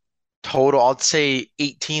total. I'd say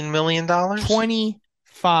 $18 million.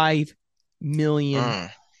 $25 million.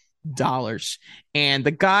 And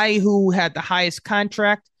the guy who had the highest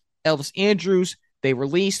contract, Elvis Andrews, they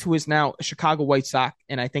released, who is now a Chicago White Sox.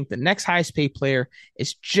 And I think the next highest paid player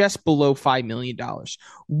is just below $5 million.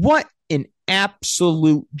 What an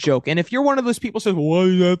absolute joke. And if you're one of those people who says, well, why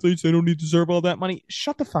are athletes, they don't need to deserve all that money?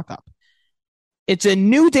 Shut the fuck up. It's a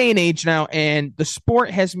new day and age now, and the sport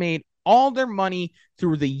has made all their money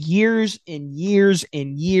through the years and years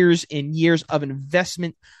and years and years of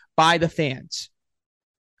investment by the fans.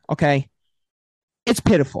 Okay? It's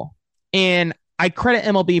pitiful. And I credit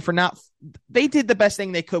MLB for not, they did the best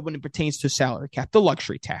thing they could when it pertains to salary cap, the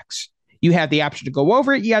luxury tax. You have the option to go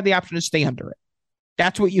over it, you have the option to stay under it.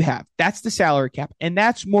 That's what you have. That's the salary cap, and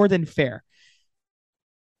that's more than fair.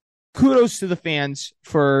 Kudos to the fans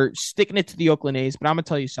for sticking it to the Oakland A's, but I'm going to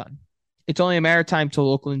tell you something. It's only a matter of time till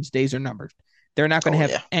Oakland's days are numbered. They're not going to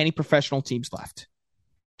have any professional teams left.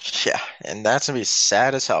 Yeah, and that's gonna be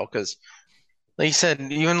sad as hell because, like you said,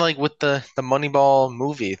 even like with the Moneyball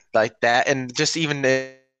movie like that, and just even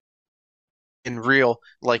in real,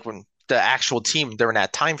 like when the actual team during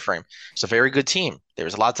that time frame, it's a very good team. There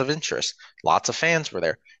was lots of interest, lots of fans were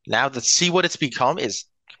there. Now to see what it's become is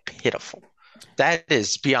pitiful. That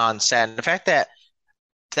is beyond sad. And the fact that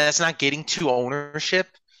that's not getting to ownership,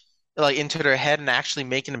 like into their head and actually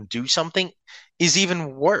making them do something is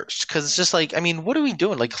even worse. Because it's just like, I mean, what are we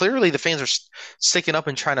doing? Like clearly the fans are sticking up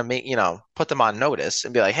and trying to make, put them on notice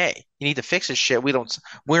and be like, hey, you need to fix this shit. We're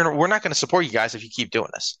not going to support you guys if you keep doing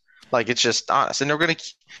this. Like it's just honest. And they're going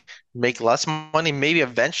to make less money, maybe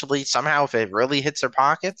eventually somehow if it really hits their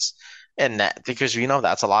pockets. And that, because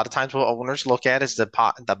that's a lot of times what owners look at is the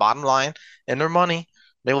bottom line and their money.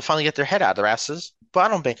 They will finally get their head out of their asses. But I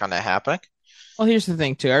don't bank on that happening. Well, here's the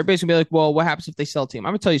thing, too. Everybody's going to be like, well, what happens if they sell a team?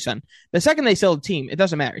 I'm going to tell you something. The second they sell a team, it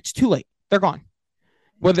doesn't matter. It's too late. They're gone.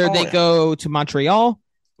 Whether they go to Montreal,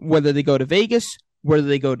 whether they go to Vegas, whether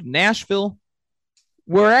they go to Nashville,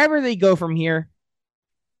 wherever they go from here,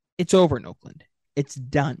 it's over in Oakland. It's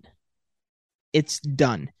done. It's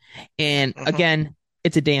done. And again,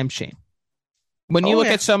 it's a damn shame. When you look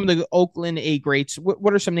at some of the Oakland A greats,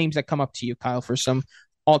 what are some names that come up to you, Kyle, for some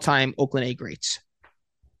all-time Oakland A greats?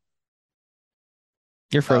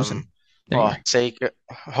 You're frozen. Jose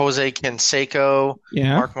Canseco,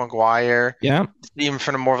 Mark McGwire. Yeah. Even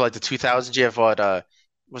from more of like the 2000s, you have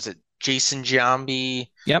was it Jason Giambi?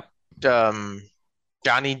 Yep.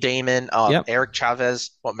 Johnny Damon, Eric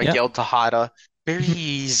Chavez, Miguel Tejada, Barry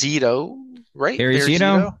Zito, right? Barry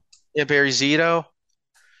Zito. Yeah, Barry Zito.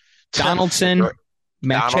 Donaldson,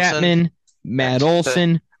 Matt Chapman, Matt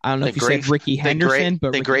Olson. I don't know if you said Ricky Henderson,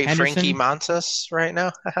 but the great Henderson. Frankie Montas right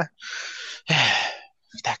now.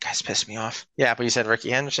 That guy's pissed me off. Yeah, but you said Ricky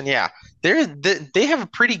Henderson. Yeah, they have a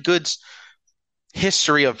pretty good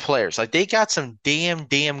history of players. Like they got some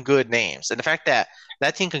damn good names, and the fact that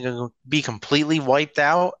team can be completely wiped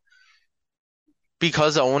out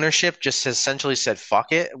because the ownership just essentially said,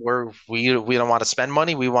 "Fuck it, we don't want to spend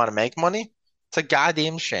money, we want to make money." It's a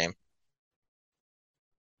goddamn shame.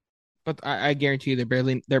 But I guarantee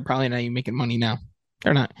you, they're probably not even making money now.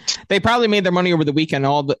 They're not. They probably made their money over the weekend.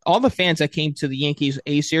 All the fans that came to the Yankees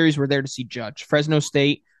A series were there to see Judge, Fresno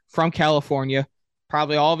State, from California.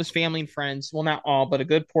 Probably all of his family and friends. Well, not all, but a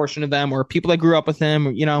good portion of them, or people that grew up with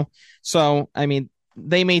him. So I mean,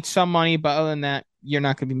 they made some money, but other than that, you're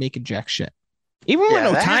not going to be making jack shit. Even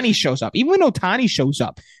when Ohtani shows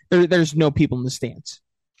up, there's no people in the stands.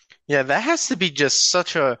 Yeah, that has to be just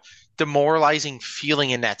such a demoralizing feeling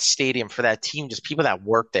in that stadium for that team, just people that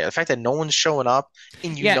work there. The fact that no one's showing up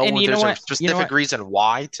and there's a specific reason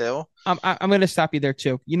why, too. I'm going to stop you there,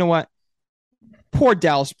 too. You know what? Poor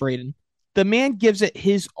Dallas Braden. The man gives it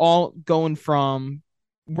his all, going from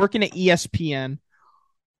working at ESPN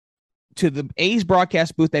to the A's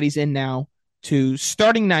broadcast booth that he's in now, to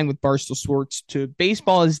starting 9 with Barstool Sports, to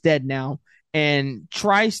baseball is dead now, and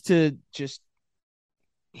tries to just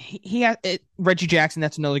he had Reggie Jackson.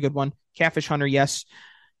 That's another good one. Catfish Hunter. Yes.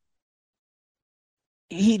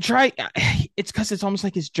 He tried. It's because it's almost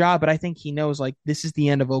like his job, but I think he knows like this is the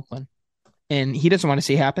end of Oakland. and he doesn't want to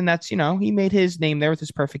see it happen. That's, he made his name there with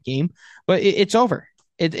his perfect game, but it's over.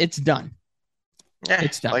 It's done. Yeah,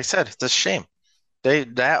 It's done. like I said, it's a shame.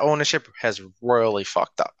 That ownership has royally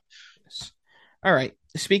fucked up. All right.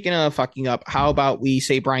 Speaking of fucking up, how about we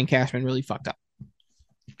say Brian Cashman really fucked up?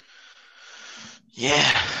 Yeah.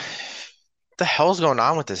 What the hell's going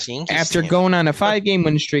on with this Yankees After team? going on a 5-game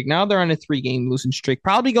winning streak, now they're on a 3-game losing streak.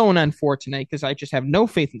 Probably going on 4 tonight because I just have no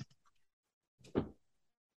faith in.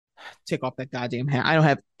 Take off that goddamn hat. I don't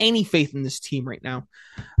have any faith in this team right now.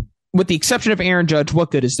 With the exception of Aaron Judge,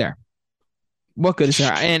 what good is there? What good is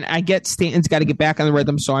there? And I get Stanton's got to get back on the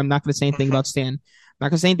rhythm, so I'm not going to say anything about Stanton. I'm not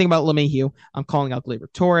going to say anything about LeMahieu. I'm calling out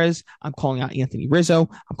Gleyber Torres. I'm calling out Anthony Rizzo.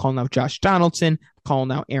 I'm calling out Josh Donaldson. I'm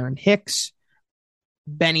calling out Aaron Hicks.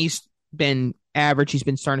 Benny's been average. He's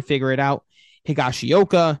been starting to figure it out.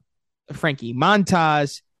 Higashioka, Frankie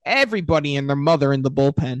Montas, everybody and their mother in the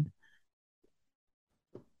bullpen.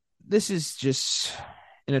 This is just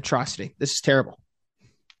an atrocity. This is terrible.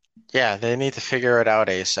 Yeah, they need to figure it out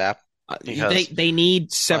ASAP. They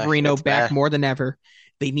need Severino back more than ever.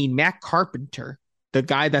 They need Matt Carpenter, the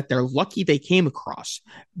guy that they're lucky they came across,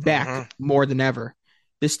 back more than ever.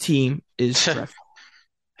 This team is dreadful.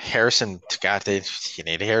 Harrison, God, you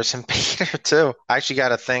need Harrison Peter too. I actually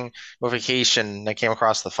got a thing notification that came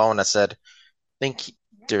across the phone that said, I think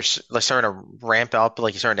they're like starting to ramp up,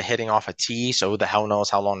 like he's starting to hitting off a tee. So who the hell knows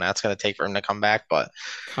how long that's going to take for him to come back? But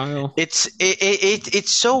Kyle, it's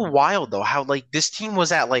so wild though how like this team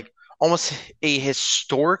was at like almost a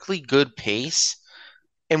historically good pace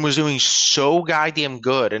and was doing so goddamn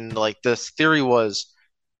good. And like the theory was,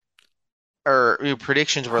 or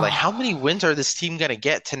predictions were like, how many wins are this team going to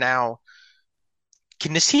get to now?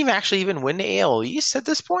 Can this team actually even win the AL East at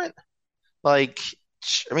this point? Like,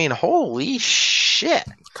 I mean, holy shit.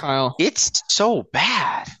 Kyle. It's so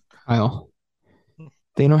bad. Kyle.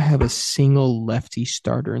 They don't have a single lefty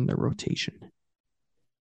starter in their rotation.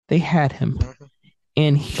 They had him.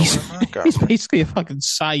 And he's basically a fucking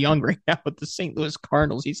Cy Young right now with the St. Louis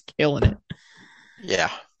Cardinals. He's killing it. Yeah.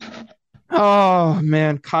 Oh,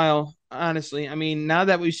 man, Kyle. Honestly, I mean, now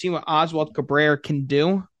that we've seen what Oswald Cabrera can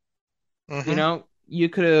do, you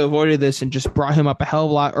could have avoided this and just brought him up a hell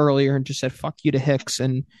of a lot earlier and just said, fuck you to Hicks,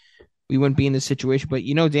 and we wouldn't be in this situation. But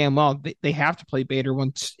you know damn well they have to play Bader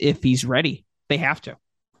once if he's ready. They have to.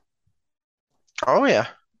 Oh, yeah.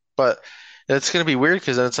 But it's going to be weird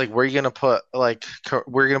because then it's like, where are you going to put, like,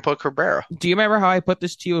 where are you going to put Cabrera? Do you remember how I put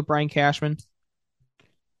this to you with Brian Cashman?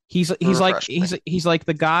 He's like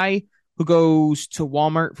the guy who goes to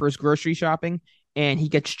Walmart for his grocery shopping and he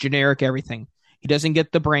gets generic everything. He doesn't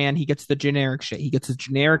get the brand. He gets the generic shit. He gets the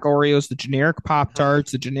generic Oreos, the generic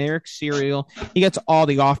Pop-Tarts, the generic cereal. He gets all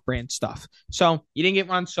the off-brand stuff. So you didn't get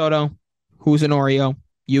Juan Soto, who's an Oreo.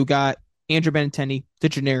 You got Andrew Benintendi, the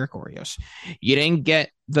generic Oreos. You didn't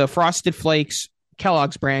get the Frosted Flakes,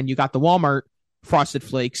 Kellogg's brand. You got the Walmart Frosted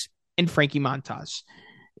Flakes and Frankie Montas.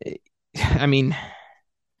 I mean,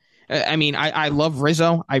 I love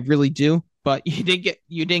Rizzo, I really do, but you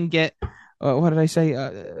didn't get what did I say?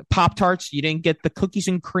 Pop-Tarts. You didn't get the cookies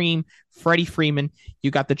and cream, Freddie Freeman. You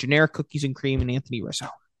got the generic cookies and cream and Anthony Rizzo.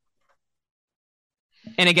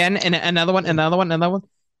 And again, and another one.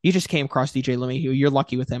 You just came across DJ LeMahieu. You're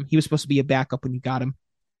lucky with him. He was supposed to be a backup when you got him.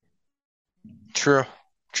 True,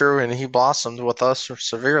 and he blossomed with us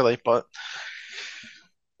severely, but.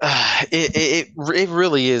 It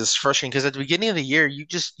really is frustrating because at the beginning of the year you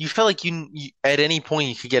felt like you at any point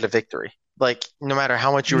you could get a victory, like no matter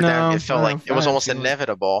how much you were down, it felt like it was almost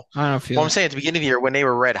inevitable. I don't feel. Well, I'm saying at the beginning of the year when they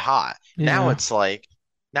were red hot. Yeah. Now it's like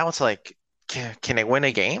can they win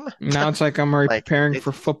a game? Now it's like I'm already preparing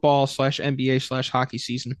for football / NBA / hockey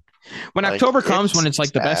season. When October comes, when it's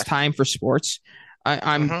like the best time for sports,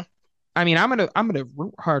 I'm gonna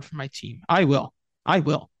root hard for my team. I will.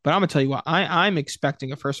 But I'm going to tell you what, I'm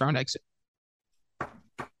expecting a first-round exit.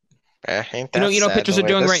 Ain't that you know pitchers are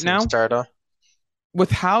doing right now? Started.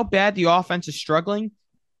 With how bad the offense is struggling,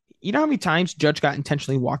 you know how many times Judge got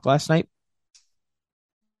intentionally walked last night?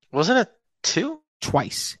 Wasn't it 2?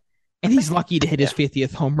 Twice. And he's lucky to hit his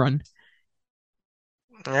 50th home run.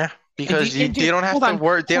 Yeah, because they don't have to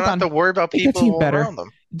worry. They don't have to worry about people around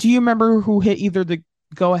them. Do you remember who hit either the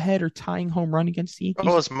go-ahead or tying home run against the Yankees?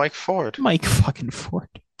 Oh, it was Mike Ford. Mike fucking Ford.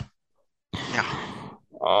 Yeah.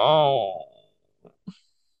 Oh.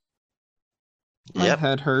 My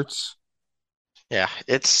head hurts. Yeah,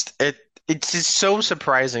 it's just so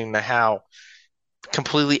surprising to how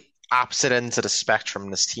completely opposite ends of the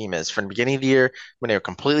spectrum this team is. From the beginning of the year, when they were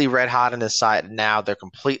completely red hot on this side, now they're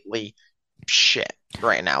completely shit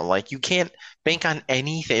right now. Like, you can't bank on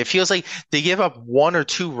anything. It feels like they give up 1 or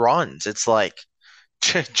 2 runs. It's like,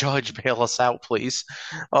 Judge, bail us out, please.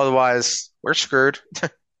 Otherwise, we're screwed.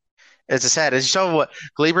 It's sad. As you saw what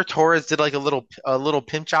Gleyber Torres did, like a little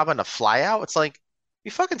pimp job on a flyout. It's like,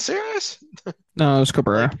 you fucking serious? No, it was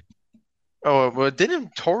Cabrera. Like, oh, well,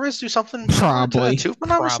 didn't Torres do something similar to that Probably. too, if I'm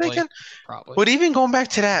not mistaken? Probably. But even going back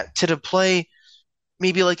to that, to the play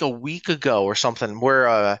maybe like a week ago or something, where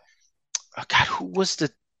oh God, who was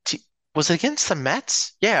was it against the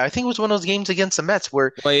Mets? Yeah, I think it was one of those games against the Mets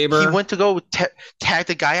where he Glaber. went to go tag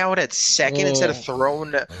the guy out at second instead of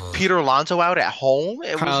throwing Peter Alonso out at home.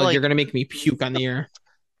 It was Kyle, like, you're gonna make me puke on the air.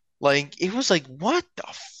 like it was like, what the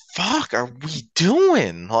fuck are we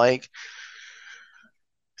doing? Like,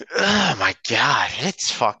 oh my God,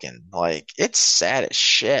 it's fucking like it's sad as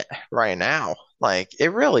shit right now. Like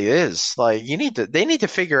it really is. Like they need to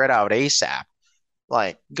figure it out ASAP.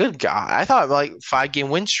 Like, good God. I thought like 5-game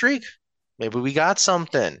win streak. Maybe we got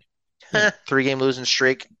something. 3-game losing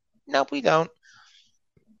streak. Nope, we don't.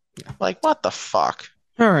 Like, what the fuck?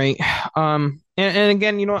 All right. And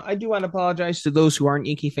again, you know, I do want to apologize to those who aren't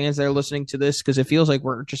Yankee fans that are listening to this because it feels like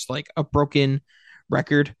we're just like a broken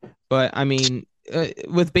record. But I mean,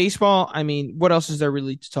 with baseball, I mean, what else is there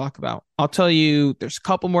really to talk about? I'll tell you, there's a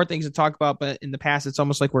couple more things to talk about, but in the past, it's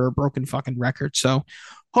almost like we're a broken fucking record. So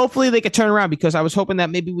hopefully they could turn around because I was hoping that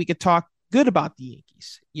maybe we could talk good about the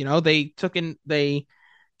Yankees. You know, they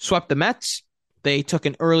swept the Mets. They took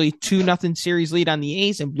an early 2-0 series lead on the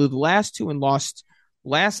A's and blew the last two and lost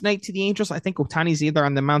last night to the Angels. I think Ohtani's either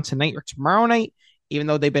on the mound tonight or tomorrow night, even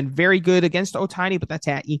though they've been very good against Ohtani, but that's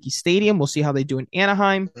at Yankee Stadium. We'll see how they do in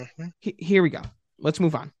Anaheim. Mm-hmm. Here we go. Let's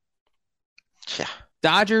move on. Yeah.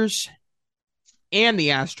 Dodgers and the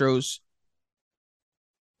Astros.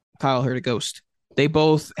 Kyle heard a ghost. They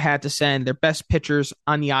both had to send their best pitchers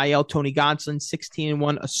on the IL. Tony Gonsolin,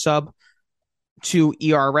 16-1, a sub to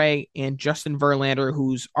ERA, and Justin Verlander,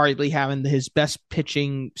 who's arguably having his best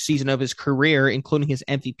pitching season of his career, including his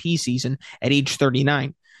MVP season at age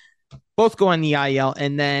 39. Both go on the IL.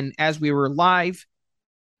 And then as we were live,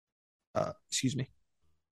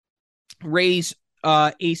 Rays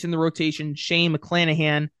ace in the rotation, Shane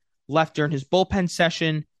McClanahan, left during his bullpen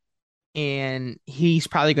session, and he's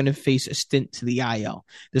probably going to face a stint to the IL.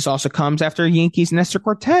 This also comes after Yankees Nestor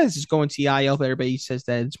Cortez is going to the IL, but everybody says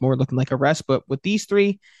that it's more looking like a rest. But with these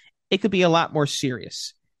three, it could be a lot more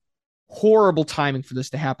serious. Horrible timing for this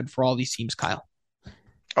to happen for all these teams, Kyle.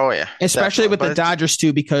 Oh, yeah. Especially definitely. with the Dodgers,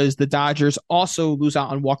 too, because the Dodgers also lose out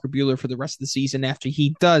on Walker Buehler for the rest of the season after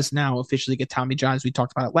he does now officially get Tommy John. As we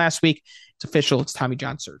talked about it last week. It's official. It's Tommy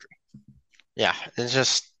John surgery. Yeah, it's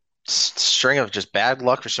just string of just bad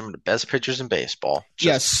luck for some of the best pitchers in baseball.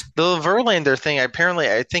 Yes. The Verlander thing, apparently,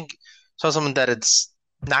 I think saw something that it's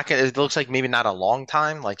not gonna. It looks like maybe not a long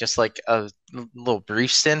time, like just like a little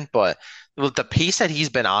brief stint, but with the pace that he's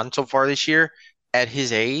been on so far this year at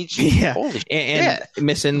his age, yeah, holy and shit.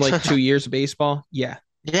 Missing like 2 years of baseball, yeah,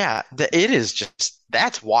 it is just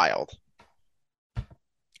that's wild.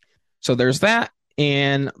 So there's that.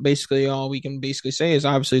 And basically all we can basically say is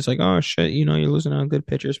obviously it's like, oh shit, you know, you're losing on good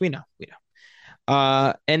pitchers. We know.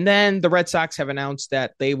 And then the Red Sox have announced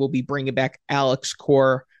that they will be bringing back Alex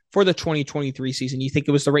Cora for the 2023 season. You think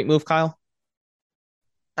it was the right move, Kyle?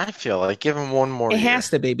 I feel like give him one more year. It has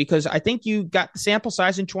to be because I think you got the sample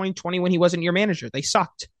size in 2020 when he wasn't your manager. They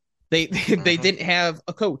sucked. They didn't have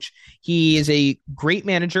a coach. He is a great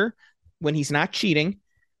manager when he's not cheating.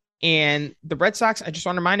 And the Red Sox, I just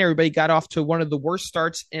want to remind everybody, got off to one of the worst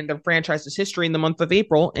starts in the franchise's history in the month of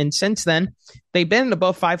April. And since then, they've been an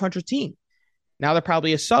above 500 team. Now they're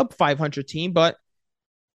probably a sub 500 team, but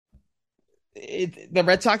the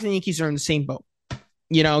Red Sox and Yankees are in the same boat.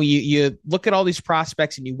 You know, you look at all these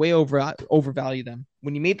prospects and you way overvalue them.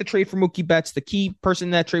 When you made the trade for Mookie Betts, the key person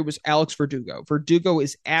in that trade was Alex Verdugo. Verdugo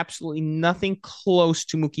is absolutely nothing close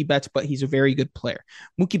to Mookie Betts, but he's a very good player.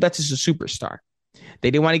 Mookie Betts is a superstar.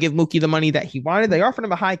 They didn't want to give Mookie the money that he wanted. They offered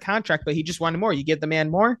him a high contract, but he just wanted more. You give the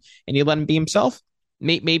man more and you let him be himself.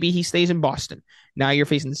 Maybe he stays in Boston. Now you're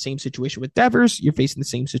facing the same situation with Devers. You're facing the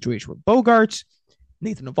same situation with Bogarts.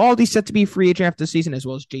 Nathan Eovaldi set to be a free agent after the season, as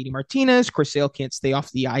well as JD Martinez. Chris Sale can't stay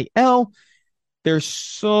off the IL. There's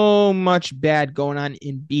so much bad going on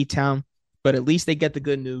in B-Town, but at least they get the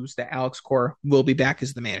good news that Alex Cora will be back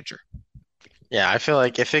as the manager. Yeah, I feel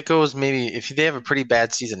like if it goes maybe if they have a pretty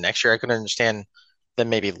bad season next year, I could understand them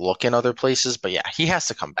maybe look in other places. But yeah, he has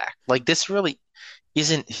to come back. Like this really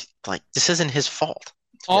isn't like this isn't his fault.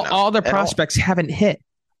 All the prospects haven't hit.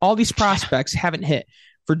 All these prospects haven't hit.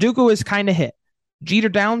 Verdugo is kind of hit. Jeter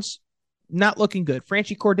Downs, not looking good.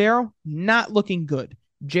 Franchi Cordero, not looking good.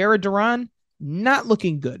 Jared Duran, not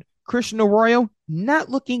looking good. Christian Arroyo, not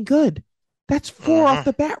looking good. That's 4 off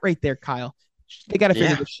the bat right there, Kyle. They got to figure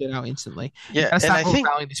Yeah, this shit out instantly. You yeah, got to and stop I think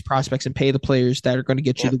overvaluing these prospects and pay the players that are going to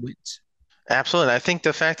get you yeah, the wins. absolutely. I think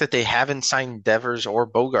the fact that they haven't signed Devers or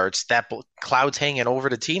Bogarts, that cloud's hanging over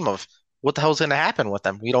the team of what the hell's going to happen with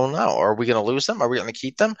them. We don't know. Are we going to lose them? Are we going to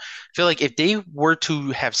keep them? I feel like if they were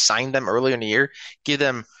to have signed them earlier in the year, give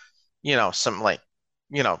them, some like,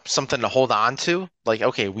 something to hold on to. Like,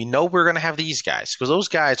 okay, we know we're going to have these guys because those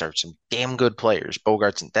guys are some damn good players,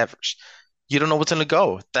 Bogarts and Devers. You don't know what's going to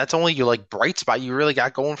go. That's only your like bright spot you really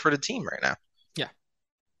got going for the team right now. Yeah.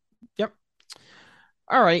 Yep.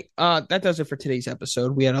 All right. That does it for today's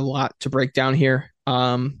episode. We had a lot to break down here.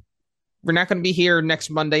 We're not going to be here next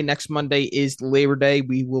Monday. Next Monday is Labor Day.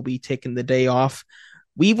 We will be taking the day off.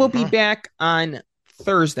 We will be back on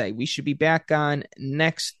Thursday. We should be back on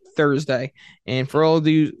next Thursday. And for all of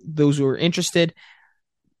those who are interested,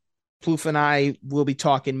 Plouffe and I will be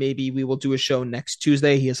talking. Maybe we will do a show next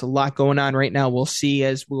Tuesday. He has a lot going on right now. We'll see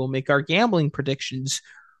as we will make our gambling predictions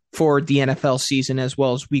for the NFL season as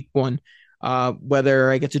well as week one.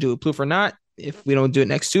 Whether I get to do a Plouffe or not, if we don't do it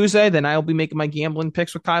next Tuesday, then I'll be making my gambling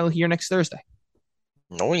picks with Kyle here next Thursday.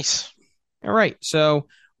 Nice. All right. So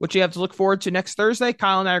what you have to look forward to next Thursday,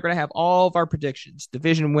 Kyle and I are going to have all of our predictions,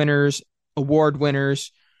 division winners, award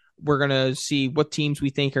winners. We're going to see what teams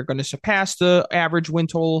we think are going to surpass the average win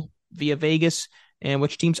total via Vegas and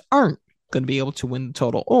which teams aren't going to be able to win the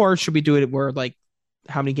total. Or should we do it where like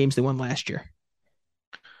how many games they won last year?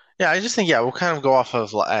 Yeah, I just think we'll kind of go off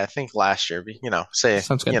of I think last year, say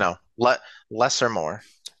Sounds good. less or more.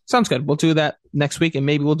 Sounds good. We'll do that next week, and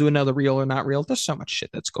maybe we'll do another real or not real. There's so much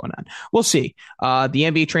shit that's going on. We'll see. The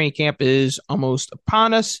NBA training camp is almost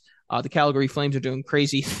upon us. The Calgary Flames are doing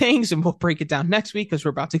crazy things, and we'll break it down next week because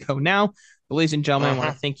we're about to go now. But ladies and gentlemen, I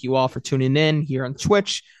want to thank you all for tuning in here on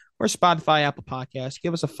Twitch or Spotify, Apple Podcasts.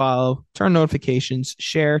 Give us a follow, turn notifications,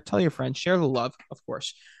 share, tell your friends, share the love, of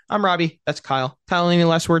course. I'm Robbie. That's Kyle. Kyle, any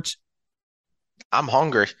last words? I'm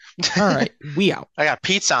hungry. All right. We out. I got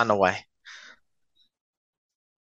pizza on the way.